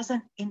that he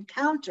doesn't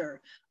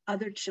encounter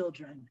other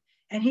children.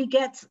 And he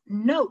gets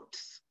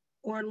notes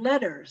or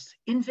letters,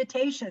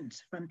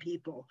 invitations from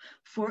people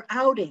for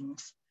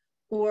outings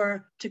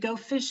or to go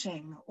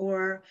fishing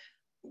or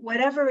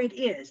whatever it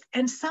is.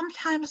 And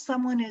sometimes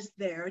someone is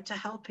there to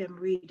help him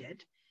read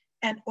it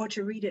or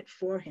to read it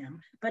for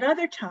him. But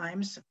other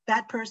times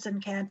that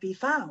person can't be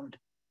found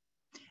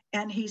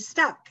and he's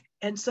stuck.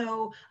 And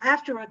so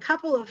after a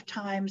couple of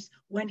times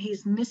when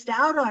he's missed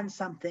out on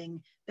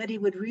something that he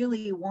would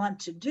really want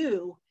to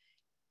do,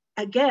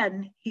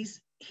 again, he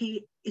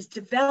is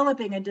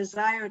developing a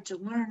desire to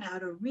learn how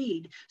to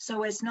read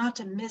so as not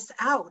to miss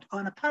out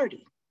on a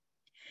party.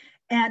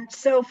 And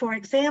so, for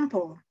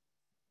example,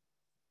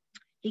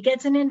 he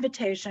gets an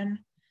invitation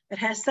that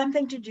has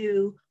something to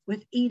do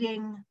with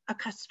eating a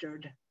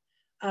custard,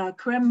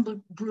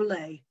 creme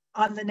brulee,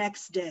 on the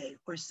next day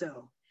or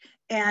so.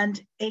 And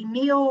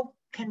Emile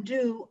can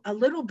do a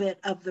little bit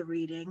of the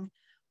reading,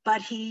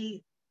 but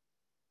he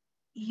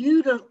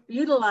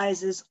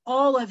utilizes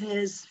all of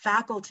his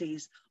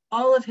faculties,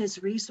 all of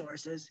his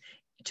resources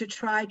to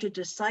try to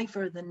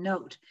decipher the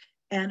note.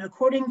 And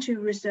according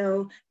to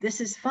Rousseau,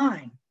 this is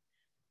fine.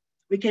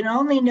 We can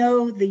only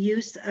know the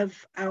use of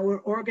our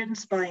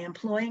organs by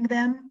employing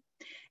them.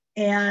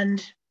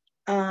 And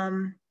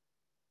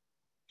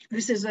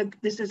this is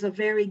a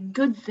very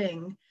good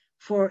thing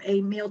for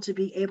Emile to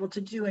be able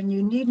to do, and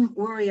you needn't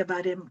worry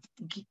about him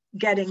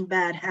getting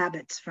bad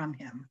habits from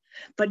him.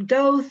 But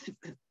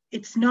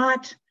it's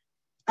not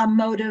a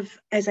motive,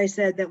 as I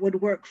said, that would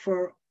work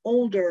for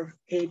older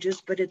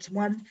ages, but it's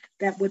one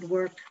that would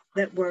work,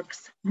 that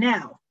works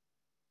now.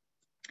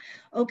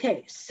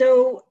 Okay,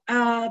 so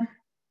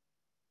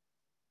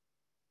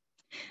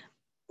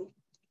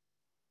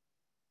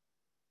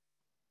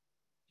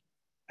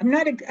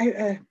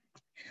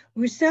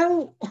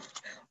Rousseau,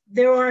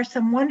 there are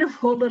some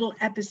wonderful little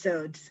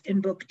episodes in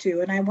book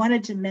 2, and I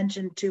wanted to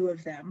mention 2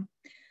 of them.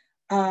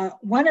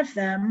 One of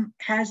them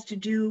has to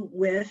do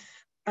with,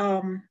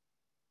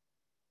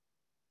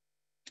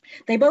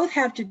 they both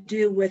have to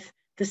do with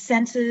the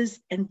senses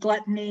and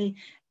gluttony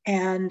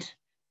and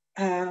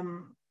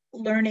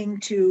learning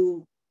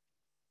to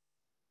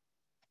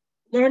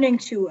learning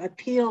to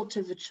appeal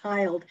to the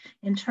child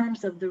in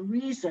terms of the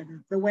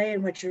reason, the way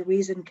in which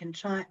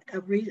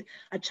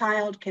a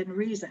child can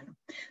reason.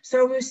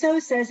 So Rousseau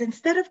says,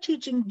 instead of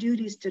teaching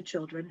duties to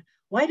children,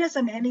 why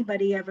doesn't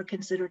anybody ever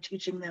consider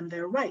teaching them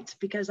their rights?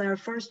 Because our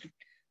first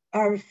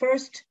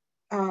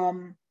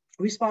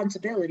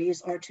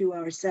responsibilities are to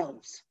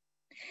ourselves.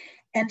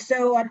 And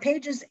so on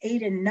pages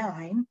 8 and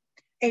 9,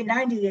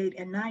 98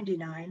 and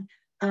 99,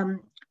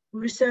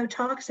 Rousseau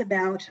talks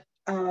about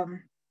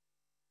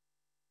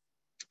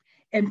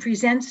and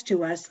presents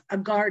to us a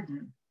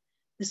garden.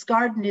 This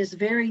garden is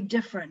very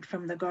different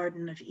from the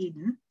Garden of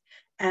Eden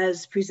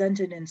as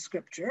presented in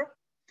scripture.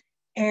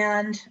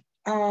 And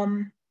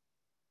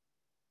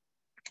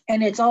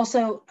it's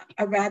also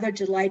a rather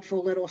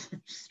delightful little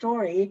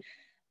story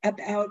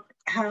about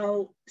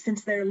how,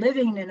 since they're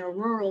living in a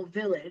rural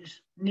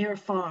village near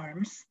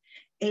farms,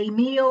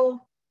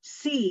 Emile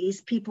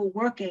sees people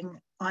working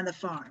on the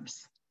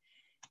farms.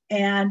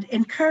 And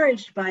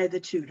encouraged by the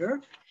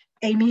tutor,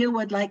 Emile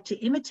would like to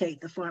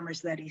imitate the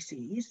farmers that he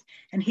sees,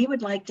 and he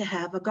would like to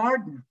have a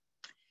garden.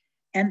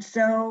 And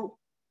so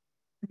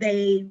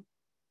they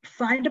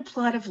find a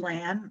plot of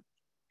land,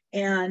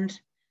 and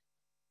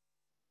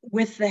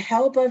with the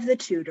help of the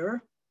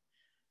tutor,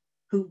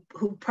 who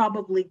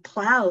probably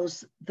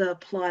plows the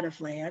plot of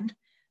land,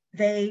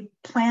 they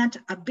plant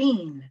a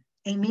bean.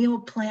 Emile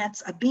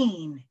plants a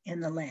bean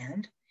in the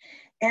land.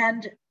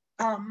 And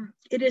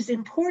it is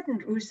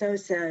important, Rousseau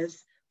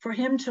says, for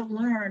him to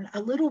learn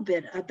a little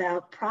bit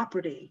about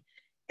property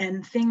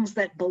and things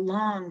that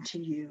belong to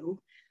you,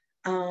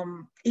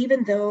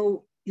 even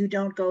though you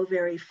don't go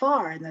very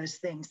far in those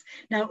things.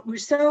 Now,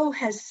 Rousseau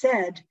has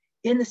said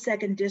in the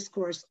second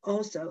discourse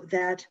also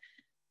that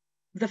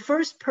the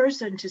first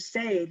person to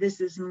say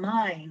this is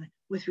mine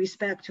with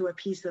respect to a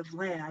piece of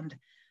land,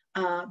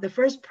 the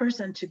first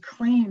person to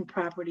claim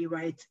property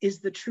rights is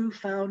the true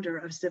founder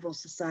of civil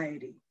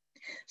society.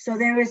 So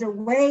there is a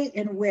way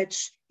in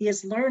which he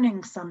is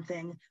learning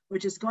something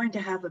which is going to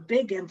have a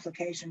big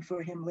implication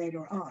for him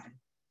later on.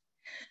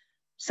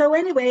 So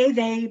anyway,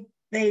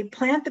 they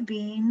plant the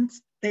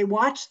beans, they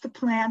watch the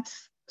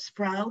plants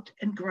sprout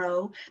and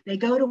grow, they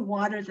go to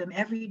water them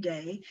every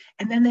day,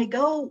 and then they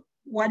go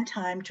one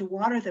time to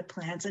water the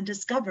plants and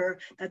discover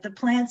that the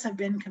plants have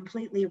been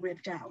completely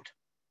ripped out.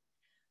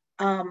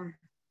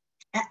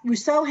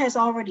 Rousseau has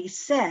already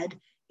said,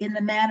 in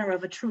the manner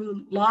of a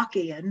true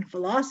Lockean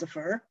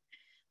philosopher,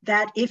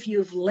 that if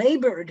you've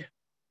labored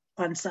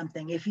on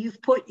something, if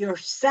you've put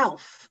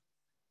yourself,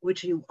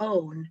 which you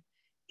own,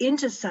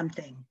 into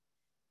something,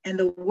 and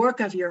the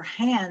work of your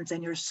hands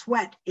and your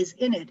sweat is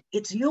in it,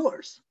 it's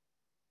yours,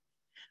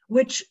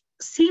 which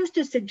seems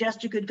to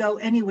suggest you could go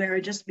anywhere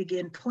and just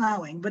begin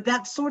plowing, but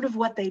that's sort of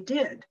what they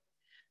did.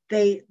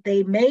 They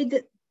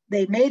made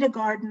a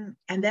garden,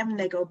 and then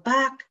they go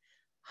back,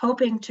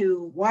 hoping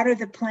to water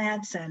the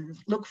plants and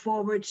look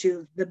forward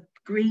to the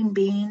green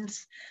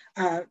beans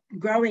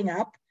growing.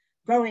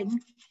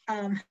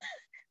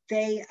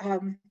 They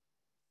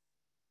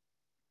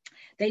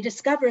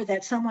discover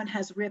that someone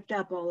has ripped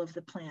up all of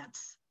the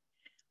plants.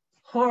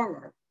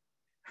 Horror.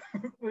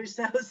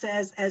 Rousseau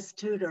says, as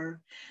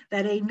tutor,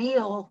 that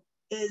Emile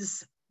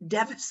is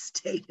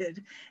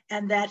devastated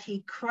and that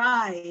he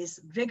cries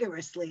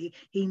vigorously,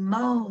 he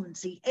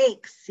moans, he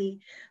aches, he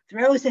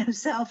throws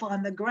himself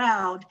on the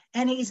ground,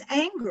 and he's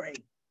angry.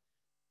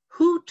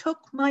 Who took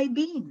my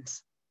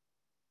beans?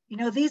 You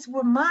know, these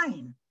were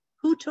mine.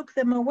 Who took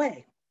them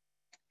away?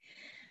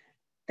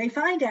 They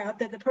find out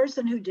that the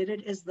person who did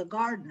it is the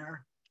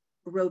gardener,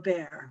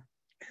 Robert,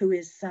 who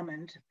is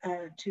summoned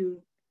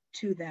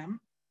to them.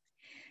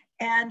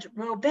 And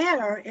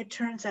Robert, it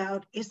turns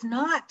out, is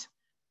not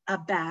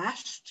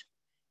abashed.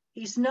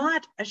 He's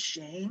not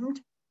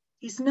ashamed.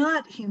 He's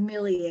not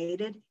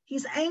humiliated.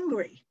 He's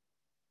angry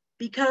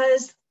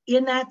because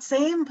in that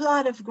same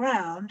plot of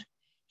ground,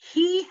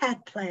 he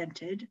had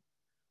planted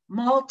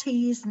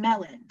Maltese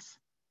melons,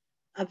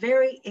 a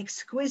very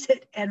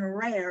exquisite and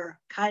rare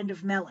kind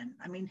of melon.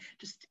 I mean,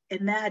 just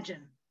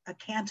imagine a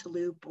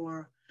cantaloupe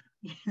or,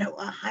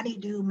 a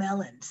honeydew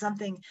melon,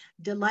 something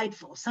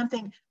delightful,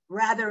 something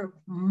rather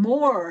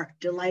more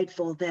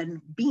delightful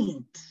than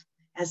beans,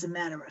 as a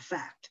matter of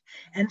fact.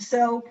 And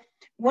so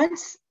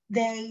once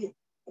they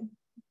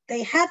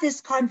had this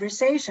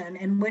conversation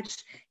in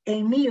which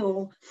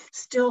Emile,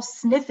 still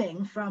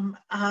sniffing from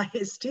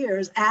his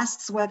tears,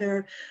 asks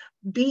whether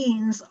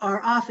beans are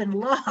often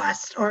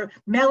lost or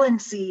melon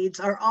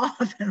seeds are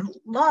often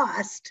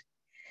lost.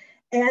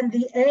 And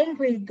the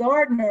angry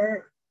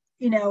gardener,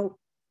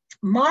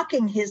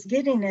 mocking his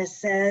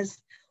giddiness,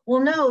 says, well,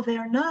 no,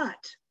 they're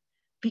not,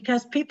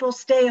 because people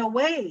stay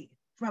away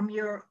from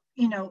your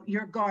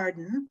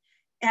garden,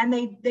 and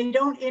they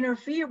don't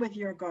interfere with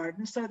your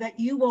garden so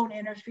that you won't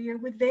interfere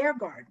with their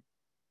garden.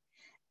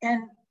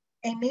 And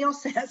Emile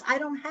says, I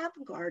don't have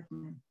a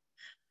garden,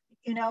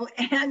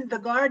 and the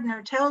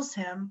gardener tells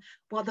him,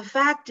 well, the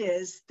fact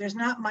is there's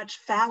not much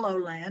fallow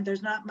land,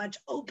 there's not much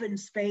open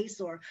space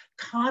or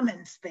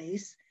common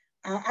space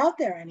out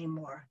there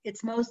anymore.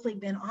 It's mostly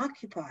been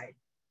occupied.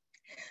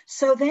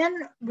 So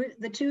then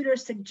the tutor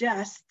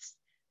suggests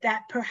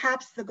that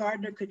perhaps the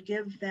gardener could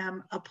give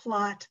them a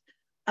plot,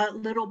 a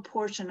little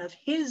portion of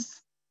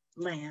his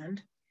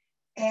land,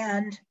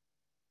 and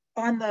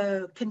on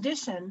the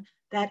condition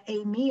that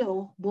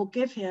Emile will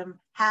give him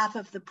half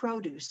of the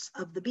produce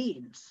of the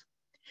beans,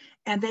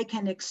 and they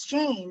can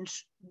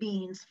exchange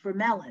beans for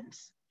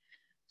melons.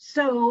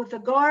 So the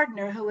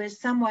gardener, who is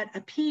somewhat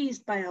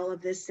appeased by all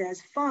of this,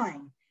 says,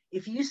 fine,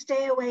 if you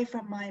stay away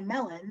from my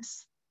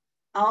melons,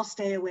 I'll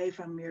stay away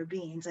from your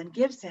beans, and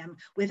gives him,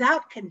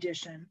 without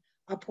condition,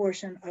 a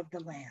portion of the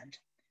land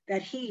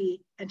that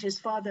he and his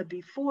father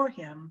before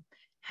him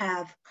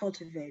have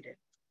cultivated.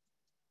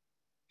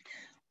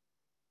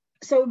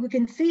 So we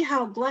can see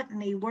how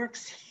gluttony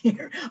works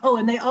here. Oh,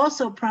 and they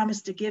also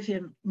promised to give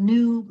him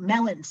new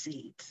melon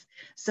seeds.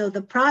 So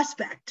the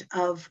prospect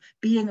of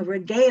being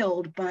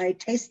regaled by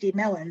tasty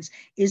melons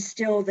is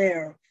still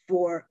there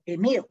for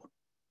Emile.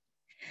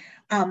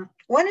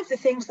 One of the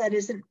things that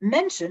isn't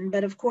mentioned,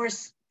 but of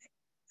course,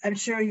 I'm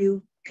sure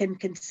you can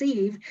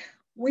conceive,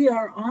 we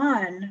are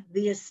on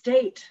the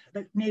estate,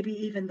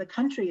 maybe even the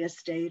country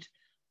estate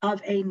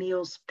of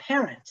Emile's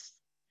parents.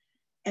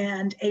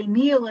 And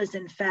Emile is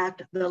in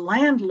fact the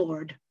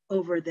landlord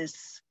over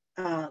this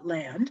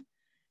land,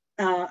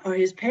 or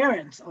his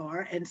parents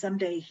are, and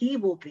someday he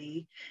will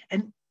be.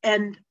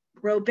 And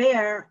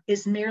Robert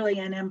is merely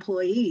an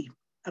employee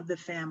of the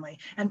family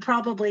and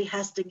probably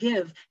has to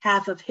give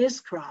half of his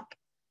crop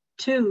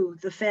to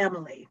the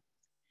family.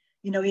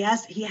 You know, he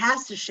has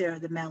to share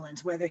the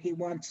melons, whether he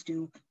wants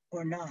to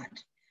or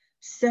not.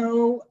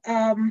 So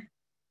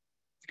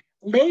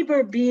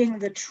labor being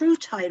the true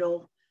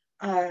title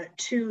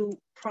to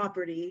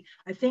property,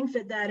 I think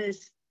that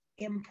is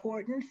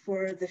important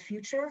for the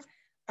future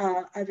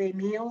of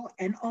Emile,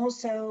 and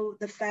also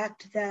the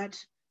fact that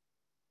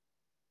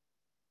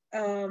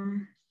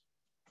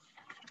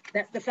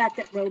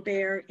that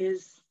Robert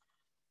is,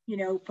 you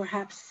know,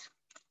 perhaps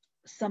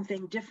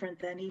something different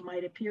than he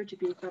might appear to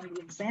be from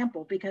the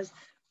example, because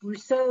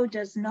Rousseau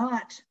does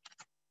not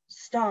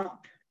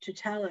stop to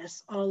tell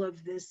us all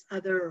of this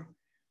other,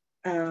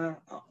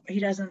 he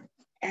doesn't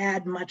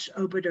add much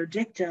obiter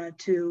dicta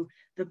to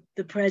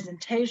the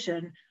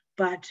presentation,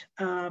 but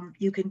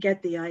you can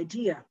get the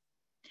idea.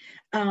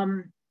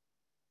 And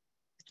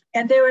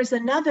there is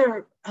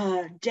another,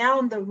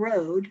 down the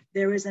road,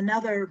 there is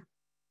another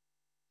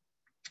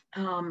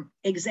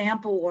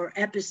example or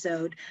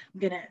episode. I'm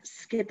going to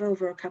skip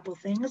over a couple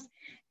things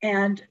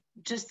and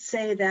just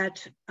say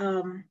that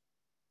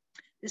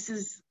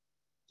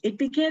it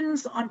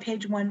begins on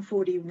page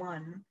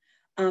 141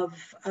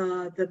 of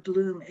the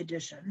Bloom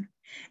edition.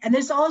 And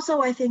this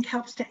also, I think,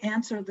 helps to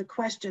answer the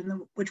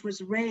question which was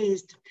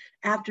raised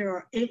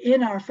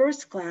in our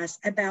first class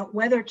about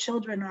whether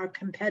children are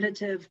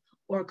competitive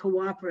or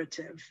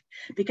cooperative,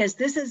 because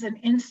this is an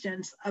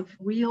instance of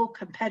real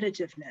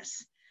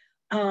competitiveness.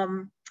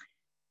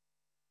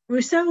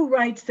 Rousseau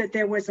writes that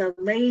there was a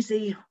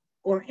lazy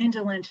or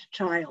indolent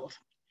child,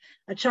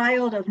 a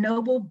child of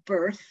noble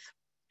birth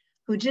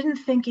who didn't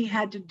think he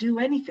had to do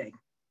anything,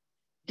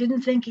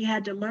 didn't think he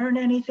had to learn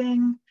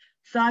anything,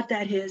 thought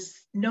that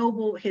his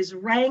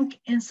rank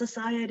in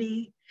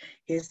society,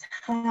 his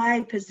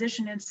high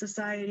position in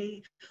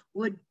society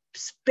would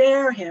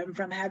spare him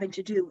from having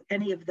to do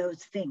any of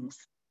those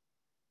things.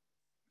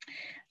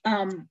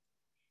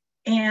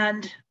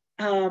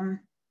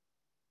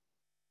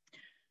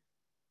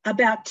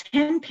 About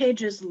 10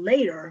 pages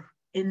later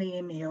in the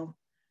Emile,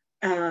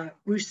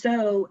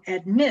 Rousseau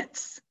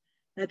admits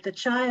that the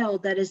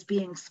child that is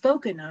being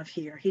spoken of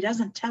here, he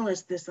doesn't tell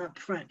us this up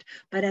front,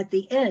 but at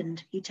the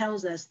end, he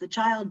tells us the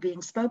child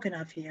being spoken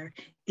of here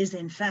is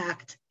in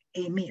fact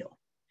Emile.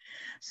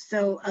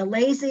 So a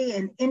lazy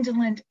and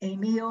indolent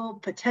Emile,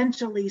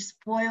 potentially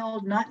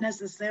spoiled, not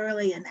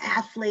necessarily an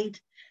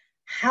athlete.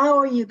 How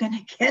are you going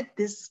to get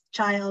this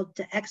child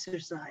to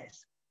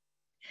exercise?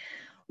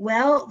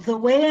 Well, the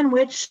way in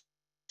which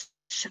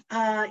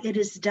it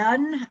is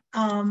done,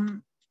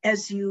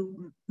 as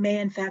you may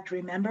in fact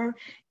remember,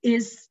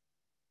 is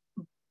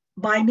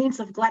by means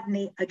of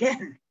gluttony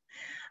again.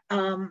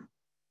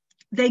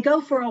 They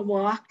go for a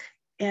walk,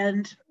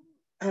 and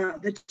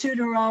the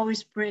tutor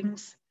always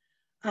brings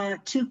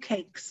 2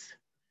 cakes,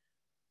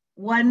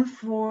 one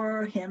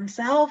for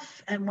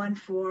himself and one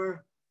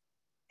for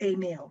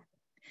Emile.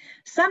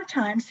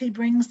 Sometimes he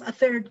brings a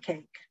 3rd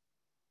cake,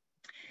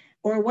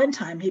 or one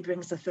time he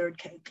brings a 3rd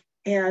cake,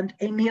 and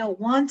Emile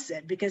wants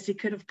it because he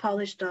could have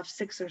polished off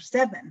 6 or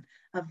 7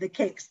 of the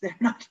cakes. They're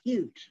not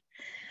huge.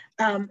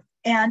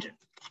 And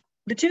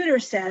the tutor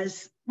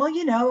says, well,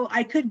 you know,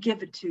 I could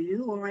give it to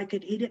you, or I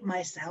could eat it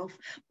myself,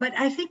 but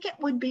I think it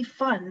would be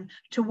fun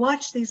to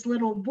watch these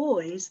little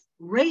boys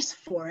race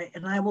for it,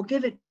 and I will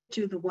give it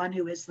to the one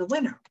who is the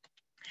winner.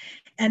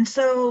 And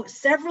so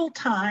several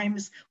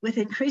times, with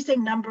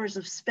increasing numbers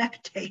of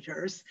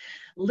spectators,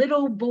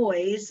 little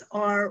boys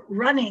are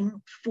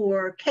running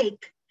for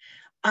cake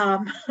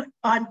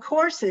on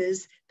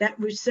courses that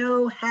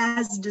Rousseau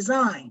has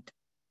designed.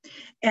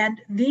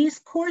 And these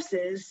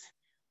courses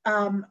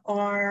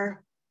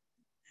are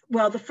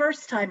well, the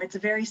first time it's a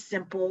very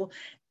simple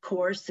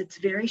course. It's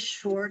very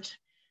short.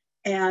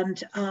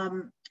 And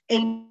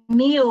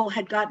Emile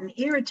had gotten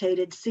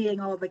irritated seeing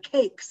all the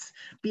cakes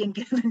being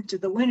given to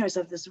the winners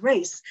of this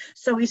race.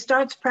 So he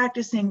starts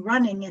practicing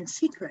running in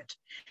secret.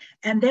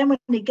 And then when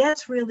he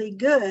gets really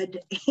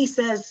good, he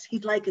says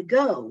he'd like a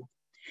go.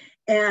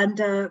 And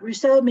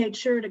Rousseau made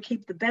sure to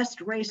keep the best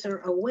racer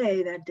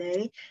away that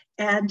day,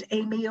 and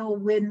Emile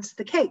wins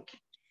the cake.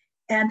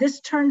 And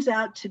this turns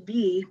out to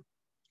be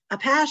a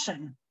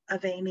passion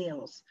of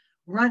Emile's,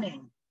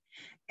 running.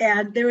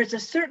 And there is a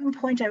certain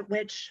point at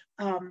which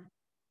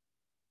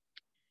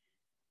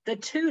the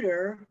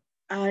tutor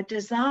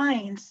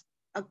designs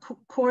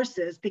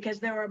courses, because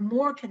there are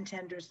more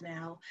contenders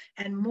now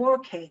and more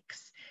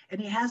cakes, and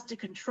he has to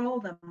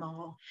control them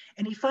all.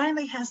 And he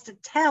finally has to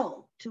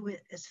tell to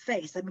his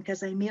face, and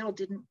because Emile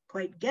didn't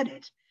quite get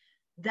it,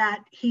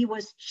 that he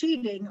was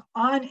cheating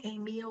on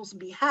Emile's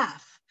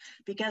behalf,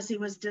 because he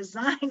was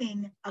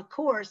designing a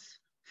course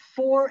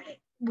for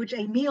which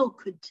Emile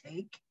could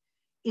take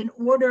in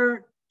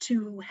order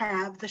to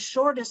have the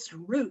shortest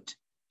route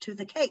to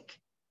the cake.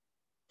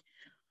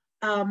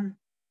 And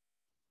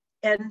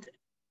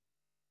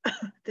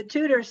the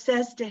tutor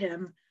says to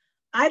him,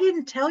 I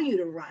didn't tell you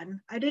to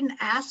run. I didn't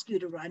ask you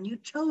to run. You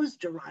chose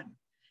to run.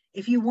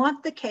 If you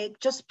want the cake,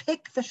 just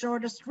pick the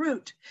shortest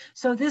route.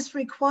 So this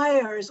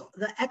requires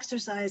the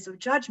exercise of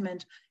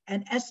judgment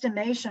and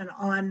estimation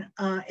on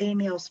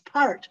Emile's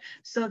part,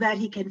 so that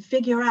he can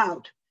figure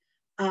out,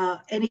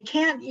 and he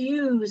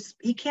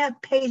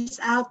can't pace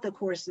out the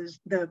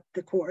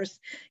course.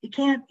 He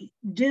can't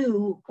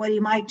do what he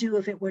might do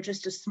if it were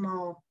just a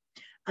small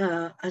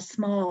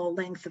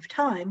length of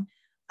time,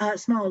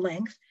 small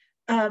length.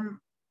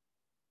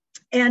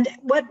 And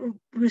what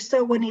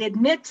Rousseau, when he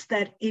admits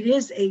that it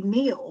is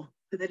Emile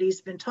that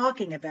he's been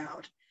talking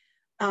about,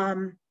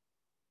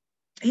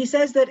 he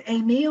says that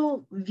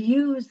Emile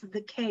views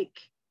the cake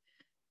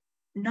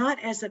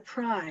not as a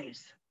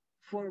prize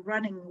for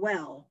running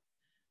well,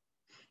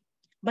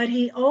 but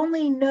he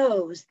only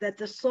knows that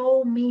the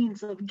sole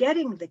means of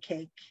getting the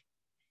cake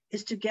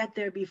is to get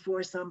there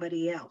before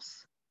somebody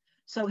else.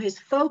 So his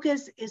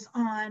focus is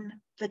on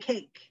the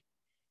cake.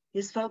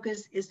 His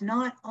focus is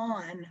not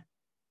on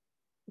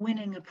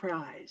winning a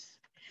prize.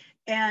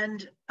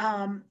 And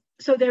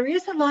so there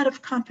is a lot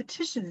of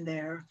competition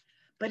there,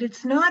 but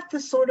it's not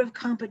the sort of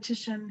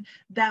competition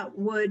that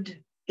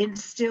would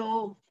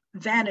instill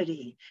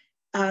vanity,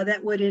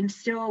 that would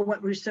instill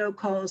what Rousseau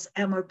calls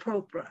amour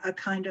propre,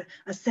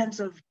 a sense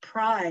of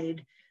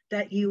pride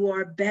that you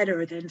are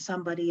better than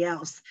somebody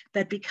else,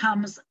 that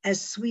becomes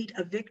as sweet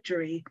a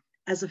victory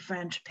as a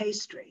French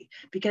pastry,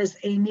 because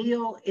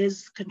Emile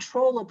is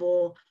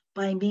controllable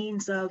by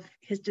means of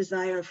his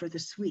desire for the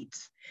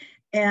sweets.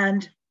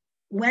 And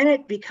when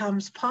it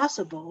becomes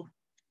possible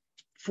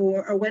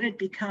or when it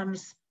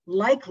becomes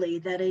likely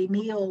that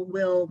Emile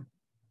will,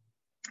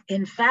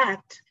 in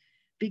fact,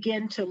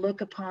 begin to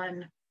look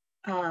upon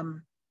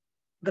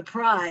the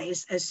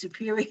prize as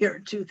superior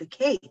to the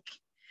cake,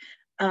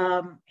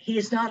 he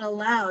is not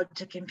allowed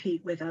to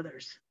compete with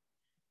others.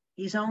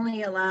 He's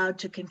only allowed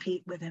to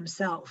compete with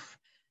himself,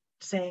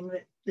 saying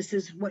that this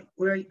is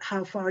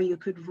how far you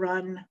could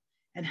run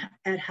and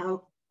at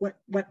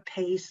what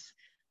pace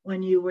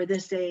when you were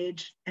this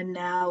age, and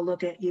now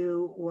look at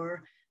you,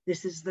 or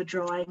this is the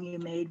drawing you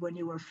made when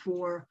you were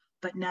 4,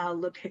 but now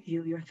look at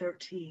you, you're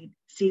 13.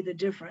 See the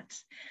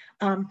difference.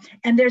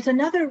 And there's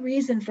another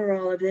reason for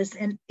all of this,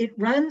 and it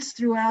runs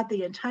throughout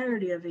the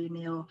entirety of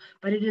Emile,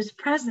 but it is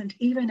present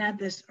even at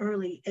this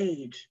early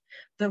age.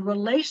 The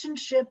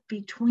relationship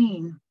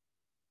between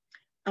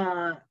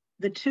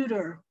the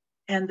tutor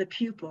and the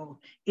pupil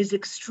is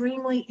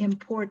extremely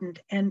important,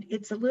 and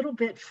it's a little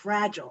bit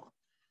fragile.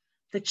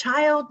 The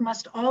child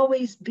must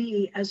always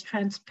be as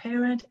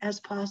transparent as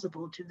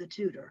possible to the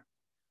tutor.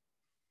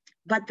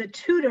 But the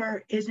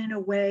tutor is in a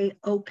way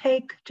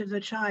opaque to the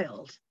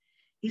child.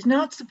 He's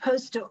not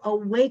supposed to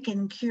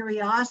awaken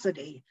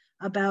curiosity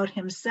about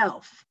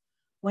himself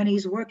when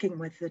he's working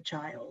with the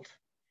child.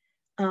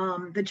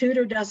 The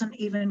tutor doesn't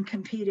even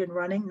compete in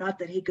running, not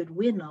that he could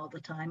win all the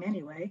time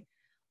anyway.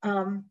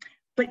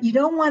 But you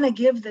don't want to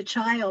give the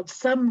child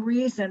some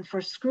reason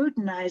for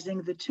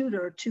scrutinizing the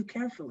tutor too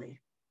carefully.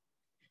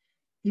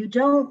 You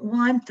don't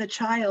want the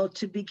child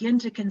to begin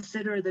to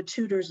consider the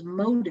tutor's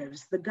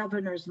motives, the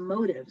governor's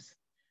motives,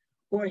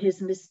 or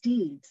his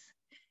misdeeds.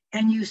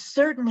 And you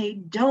certainly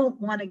don't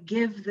want to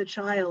give the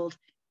child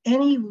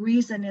any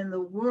reason in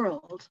the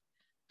world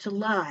to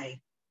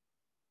lie.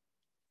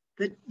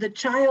 The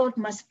child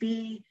must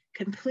be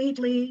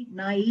completely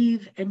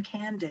naive and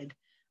candid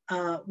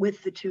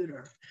with the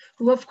tutor,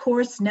 who of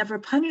course never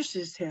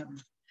punishes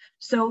him.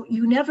 So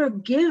you never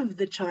give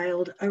the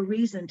child a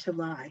reason to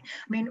lie.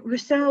 I mean,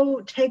 Rousseau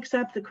takes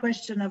up the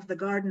question of the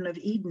Garden of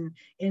Eden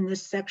in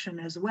this section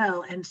as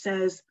well, and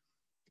says,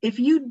 if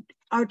you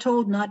are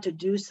told not to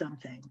do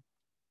something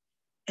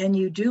and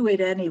you do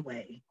it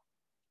anyway,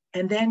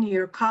 and then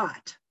you're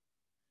caught,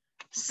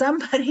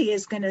 somebody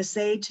is going to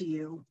say to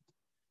you,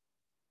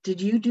 did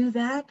you do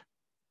that?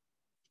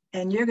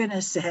 And you're going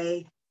to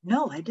say,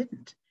 no, I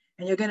didn't.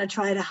 And you're going to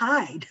try to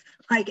hide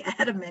like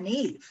Adam and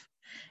Eve.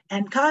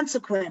 And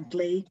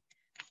consequently,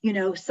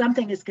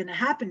 something is going to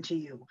happen to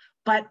you.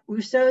 But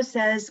Rousseau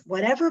says,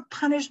 whatever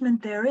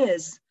punishment there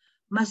is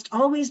must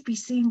always be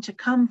seen to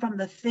come from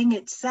the thing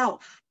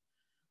itself.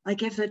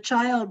 Like if the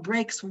child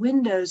breaks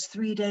windows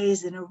 3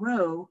 days in a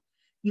row,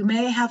 you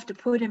may have to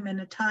put him in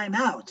a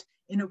timeout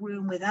in a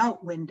room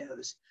without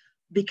windows,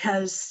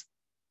 because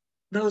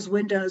those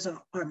windows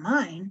are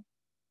mine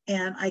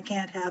and I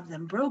can't have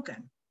them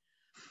broken.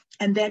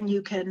 And then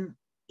you can,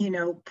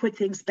 put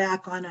things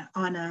back on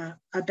a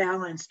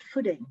balanced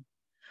footing.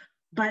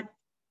 But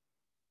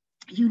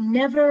you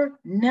never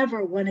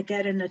want to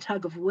get in a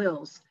tug of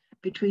wills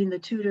between the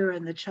tutor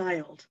and the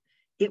child.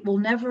 It will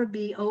never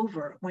be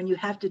over when you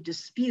have to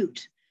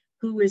dispute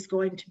who is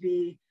going to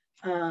be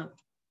the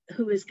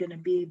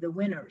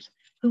winners,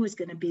 who is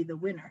going to be the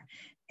winner.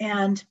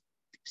 And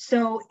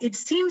so it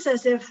seems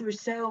as if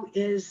Rousseau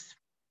is,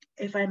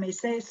 if I may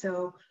say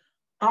so,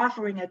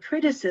 offering a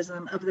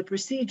criticism of the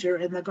procedure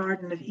in the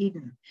Garden of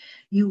Eden.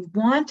 You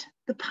want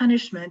the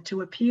punishment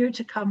to appear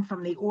to come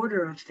from the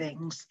order of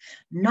things,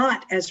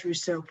 not, as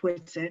Rousseau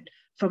puts it,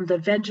 from the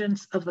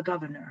vengeance of the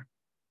governor.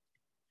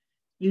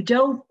 You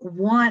don't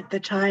want the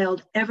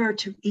child ever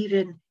to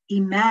even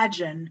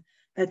imagine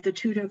that the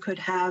tutor could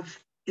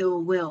have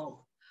ill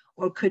will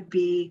or could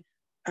be,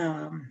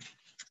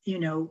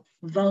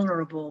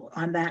 vulnerable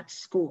on that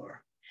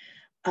score.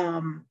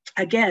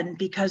 Again,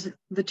 because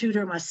the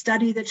tutor must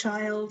study the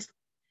child,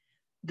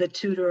 the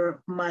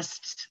tutor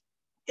must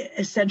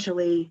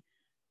essentially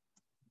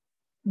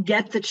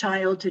get the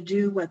child to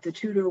do what the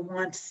tutor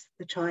wants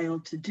the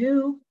child to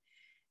do.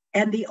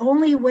 And the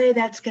only way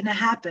that's going to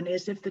happen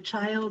is if the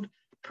child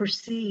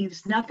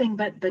perceives nothing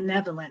but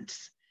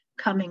benevolence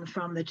coming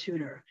from the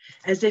tutor,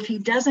 as if he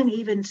doesn't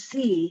even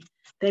see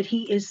that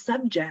he is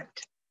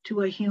subject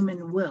to a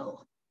human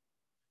will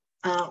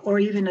or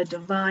even a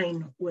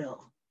divine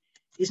will.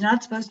 He's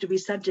not supposed to be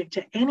subject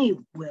to any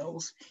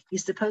wills.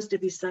 He's supposed to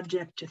be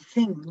subject to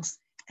things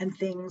and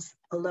things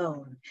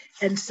alone.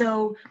 And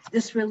so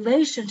this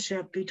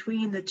relationship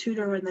between the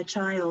tutor and the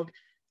child,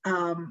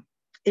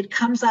 it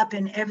comes up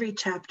in every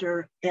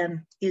chapter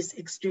and is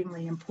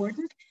extremely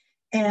important.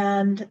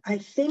 And I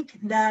think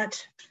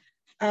that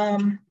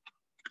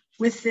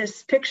with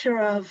this picture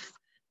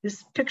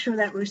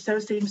that Rousseau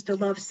seems to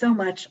love so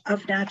much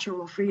of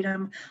natural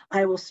freedom,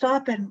 I will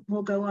stop and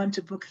we'll go on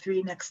to book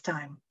 3 next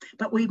time.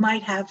 But we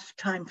might have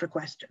time for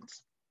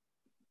questions.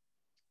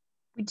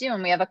 We do,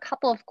 and we have a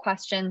couple of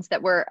questions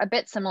that were a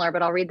bit similar,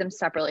 but I'll read them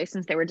separately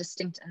since they were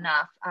distinct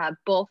enough,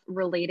 both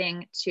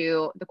relating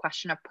to the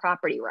question of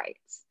property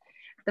rights.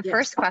 The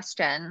first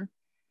question,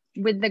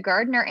 with the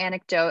gardener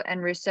anecdote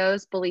and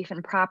Rousseau's belief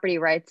in property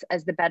rights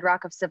as the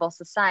bedrock of civil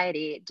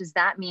society, does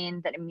that mean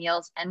that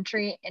Emile's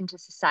entry into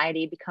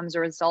society becomes a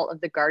result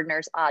of the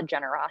gardener's odd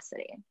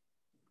generosity?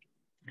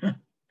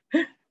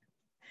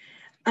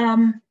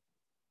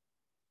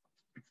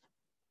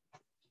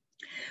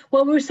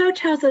 Well, Rousseau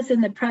tells us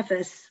in the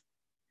preface,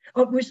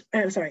 I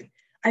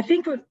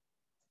think, wait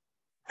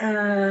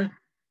a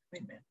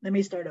minute, let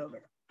me start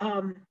over.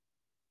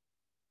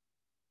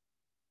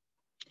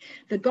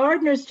 The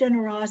gardener's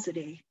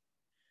generosity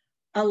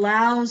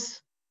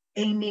allows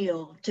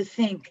Emile to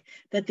think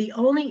that the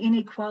only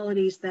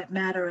inequalities that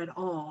matter at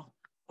all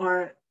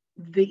are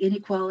the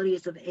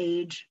inequalities of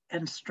age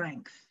and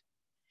strength.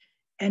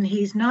 And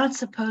he's not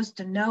supposed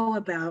to know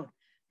about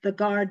the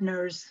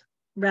gardener's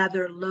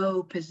rather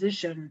low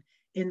position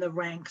in the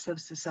ranks of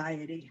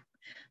society.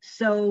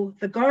 So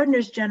the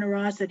gardener's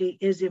generosity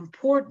is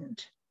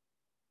important,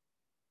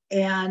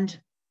 and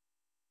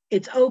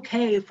it's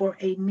okay for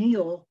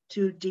Emile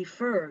to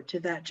defer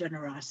to that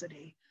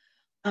generosity.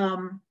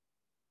 And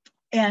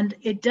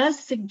it does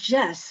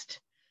suggest,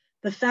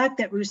 the fact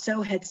that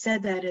Rousseau had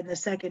said that in the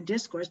second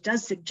discourse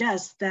does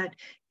suggest that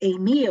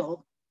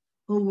Emile,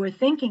 who we're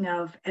thinking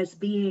of as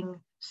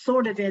being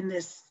sort of in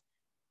this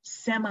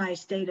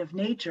semi-state of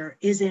nature,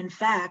 is in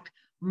fact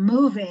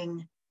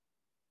moving,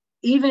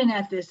 even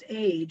at this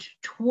age,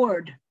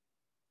 toward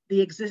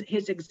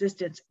his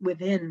existence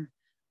within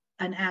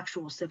an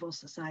actual civil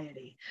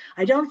society.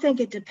 I don't think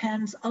it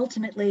depends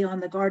ultimately on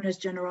the gardener's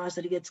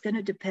generosity. It's going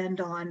to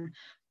depend on,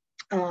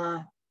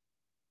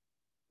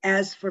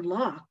 as for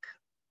Locke,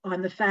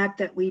 on the fact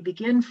that we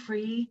begin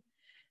free,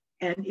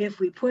 and if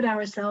we put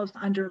ourselves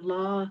under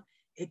law,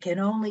 it can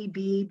only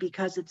be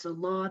because it's a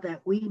law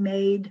that we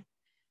made,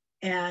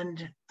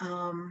 and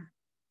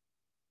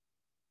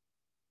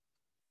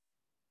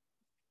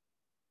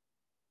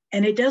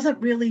it doesn't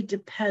really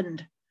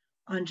depend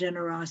on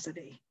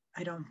generosity,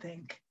 I don't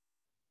think.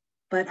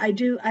 But I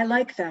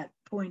like that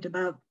point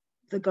about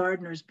the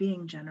gardeners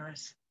being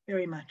generous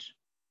very much.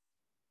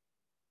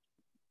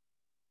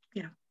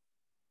 Yeah.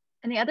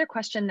 And the other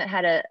question that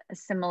had a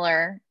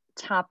similar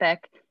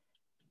topic,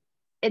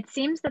 it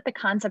seems that the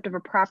concept of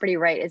a property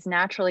right is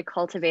naturally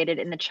cultivated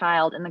in the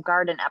child in the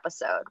garden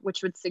episode,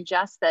 which would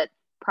suggest that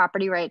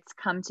property rights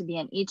come to be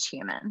in each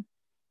human.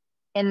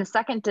 In the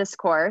second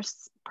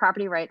discourse,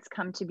 property rights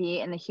come to be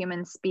in the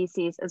human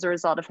species as a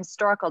result of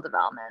historical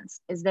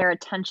developments. Is there a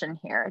tension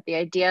here? The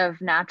idea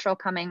of natural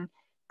coming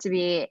to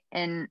be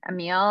in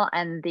Emile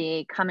and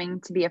the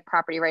coming to be of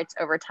property rights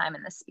over time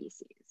in the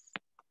species?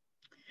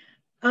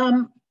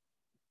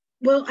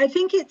 Well, I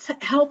think it's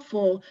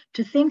helpful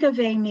to think of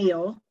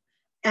Emile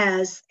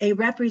as a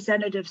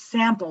representative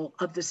sample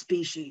of the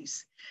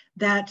species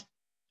that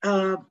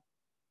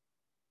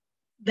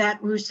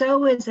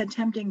Rousseau is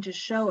attempting to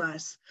show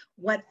us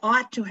what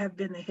ought to have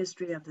been the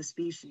history of the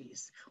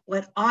species,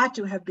 what ought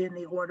to have been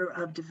the order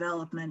of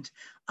development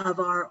of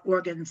our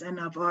organs and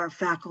of our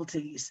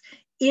faculties,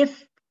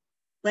 if,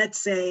 let's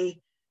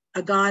say,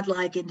 a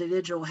godlike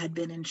individual had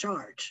been in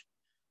charge.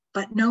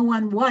 But no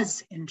one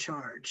was in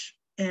charge.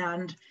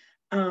 And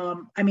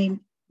I mean,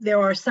 there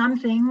are some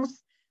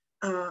things,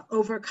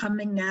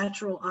 overcoming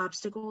natural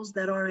obstacles,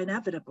 that are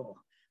inevitable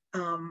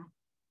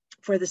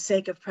for the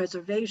sake of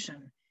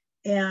preservation.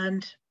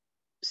 And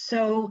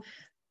so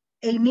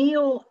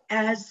Emile,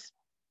 as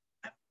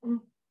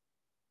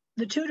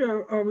the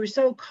tutor, or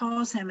Rousseau,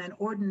 calls him an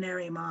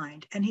ordinary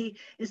mind, and he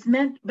is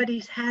meant, but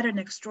he's had an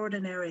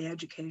extraordinary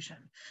education.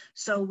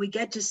 So we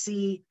get to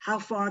see how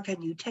far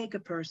can you take a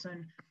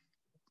person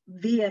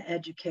via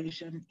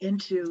education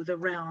into the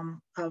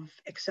realm of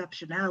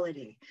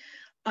exceptionality.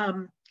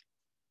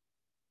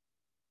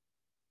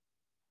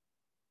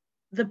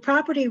 The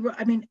property,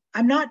 I mean,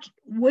 I'm not,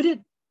 would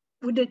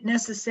it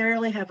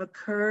necessarily have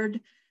occurred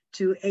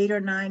to 8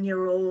 or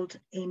 9-year-old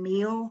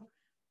Emile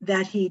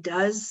that he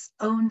does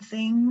own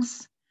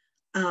things,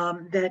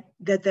 that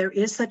there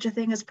is such a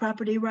thing as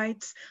property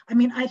rights? I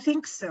mean, I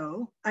think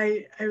so.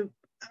 I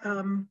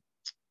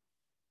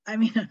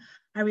mean,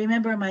 I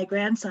remember my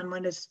grandson,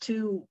 when his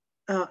 2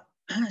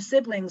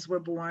 siblings were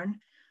born,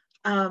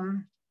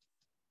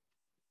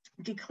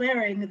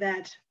 declaring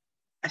that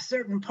a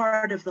certain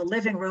part of the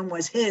living room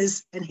was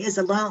his and his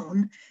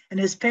alone. And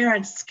his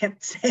parents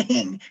kept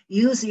saying,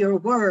 use your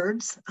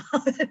words,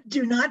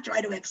 do not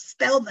try to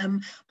expel them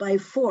by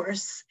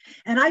force.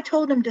 And I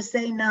told him to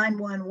say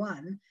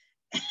 911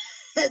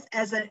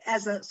 as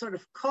a sort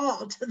of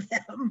call to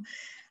them,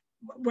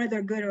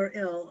 whether good or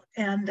ill.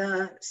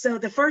 And so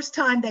the first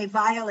time they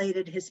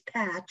violated his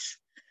patch,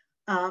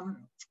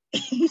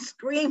 he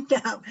screamed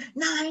out,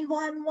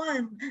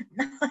 911,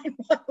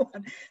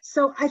 911.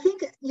 So I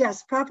think,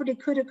 yes, property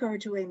could occur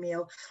to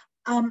Emile.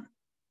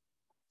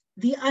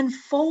 The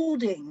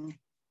unfolding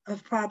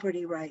of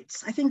property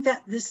rights, I think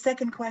that this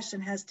second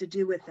question has to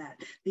do with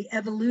that. The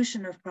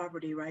evolution of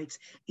property rights.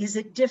 Is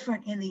it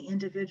different in the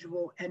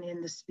individual and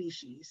in the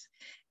species?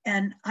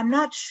 And I'm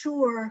not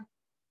sure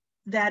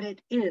that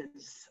it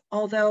is,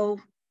 although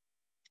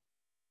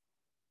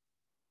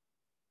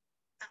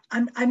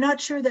I'm not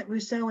sure that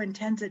Rousseau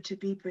intends it to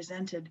be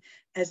presented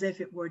as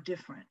if it were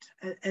different,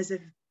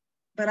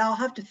 but I'll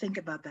have to think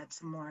about that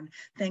some more. And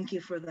thank you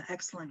for the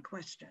excellent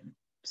question.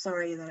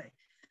 Sorry that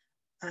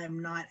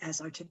I'm not as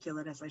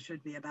articulate as I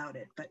should be about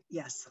it, but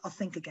yes, I'll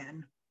think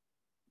again.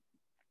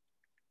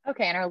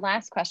 Okay, and our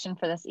last question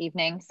for this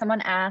evening,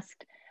 someone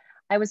asked,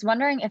 I was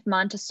wondering if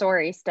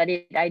Montessori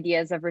studied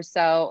ideas of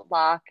Rousseau,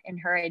 Locke, and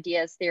her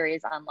ideas,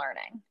 theories on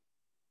learning.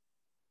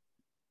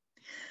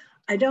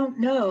 I don't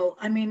know.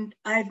 I mean,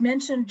 I've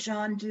mentioned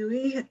John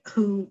Dewey,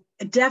 who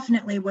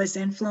definitely was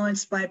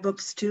influenced by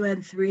books 2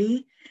 and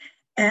 3,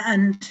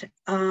 and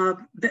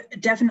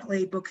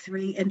definitely book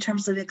 3 in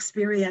terms of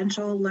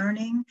experiential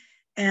learning.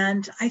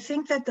 And I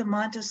think that the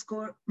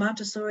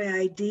Montessori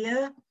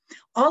idea,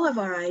 all of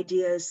our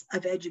ideas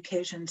of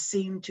education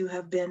seem to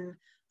have been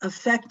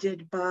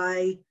affected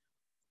by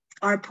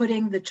our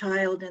putting the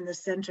child in the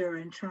center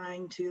and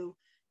trying to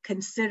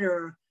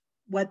consider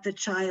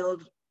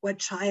what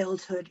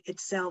childhood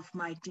itself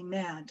might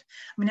demand.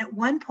 I mean, at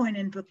one point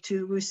in book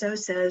 2, Rousseau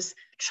says,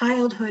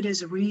 childhood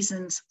is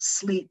reason's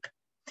sleep.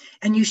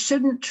 And you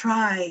shouldn't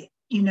try,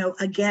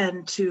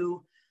 again,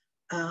 to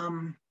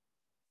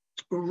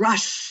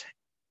rush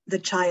the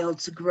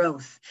child's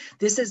growth.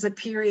 This is a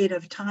period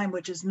of time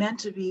which is meant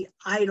to be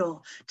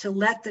idle, to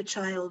let the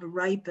child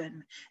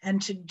ripen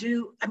and to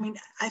do, I mean,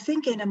 I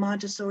think in a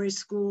Montessori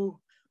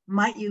school,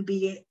 might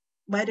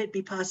it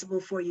be possible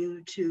for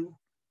you to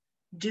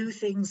do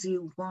things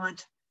you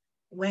want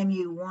when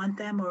you want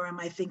them, or am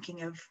I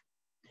thinking of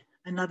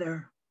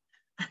another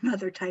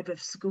type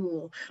of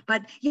school?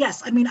 But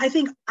yes, I mean, I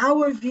think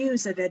our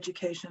views of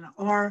education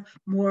are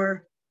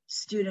more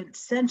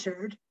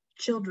student-centered,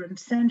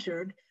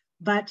 children-centered,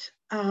 but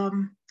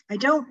I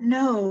don't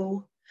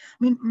know.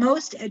 I mean,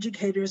 most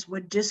educators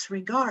would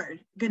disregard,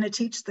 you're going to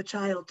teach the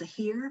child to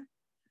hear,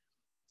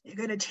 you're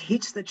going to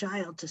teach the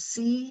child to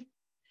see.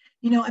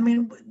 I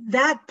mean,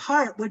 that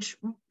part, which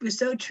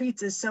Rousseau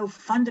treats as so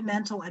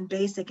fundamental and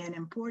basic and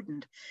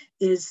important,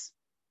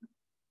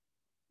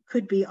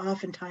 could be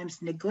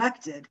oftentimes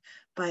neglected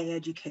by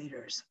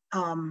educators.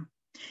 And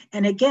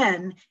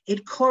again,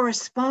 it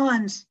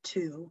corresponds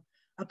to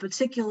a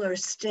particular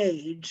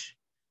stage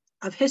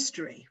of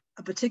history,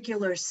 a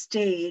particular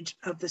stage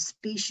of the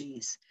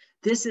species.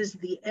 This is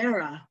the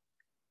era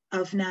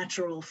of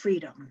natural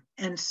freedom.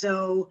 And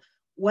so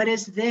what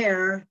is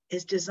there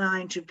is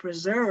designed to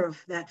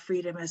preserve that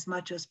freedom as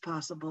much as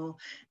possible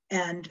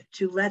and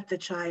to let the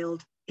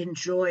child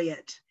enjoy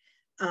it,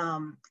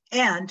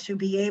 and to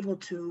be able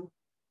to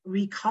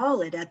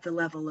recall it at the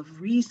level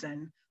of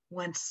reason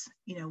once,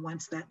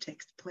 once that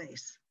takes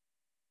place.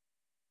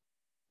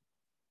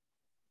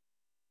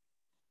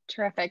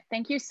 Terrific.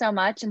 Thank you so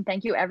much. And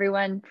thank you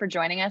everyone for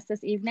joining us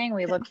this evening.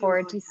 We look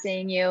forward to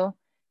seeing you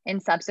in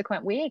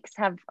subsequent weeks.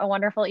 Have a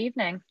wonderful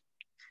evening.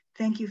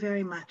 Thank you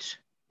very much.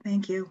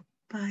 Thank you.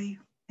 Bye.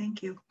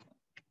 Thank you.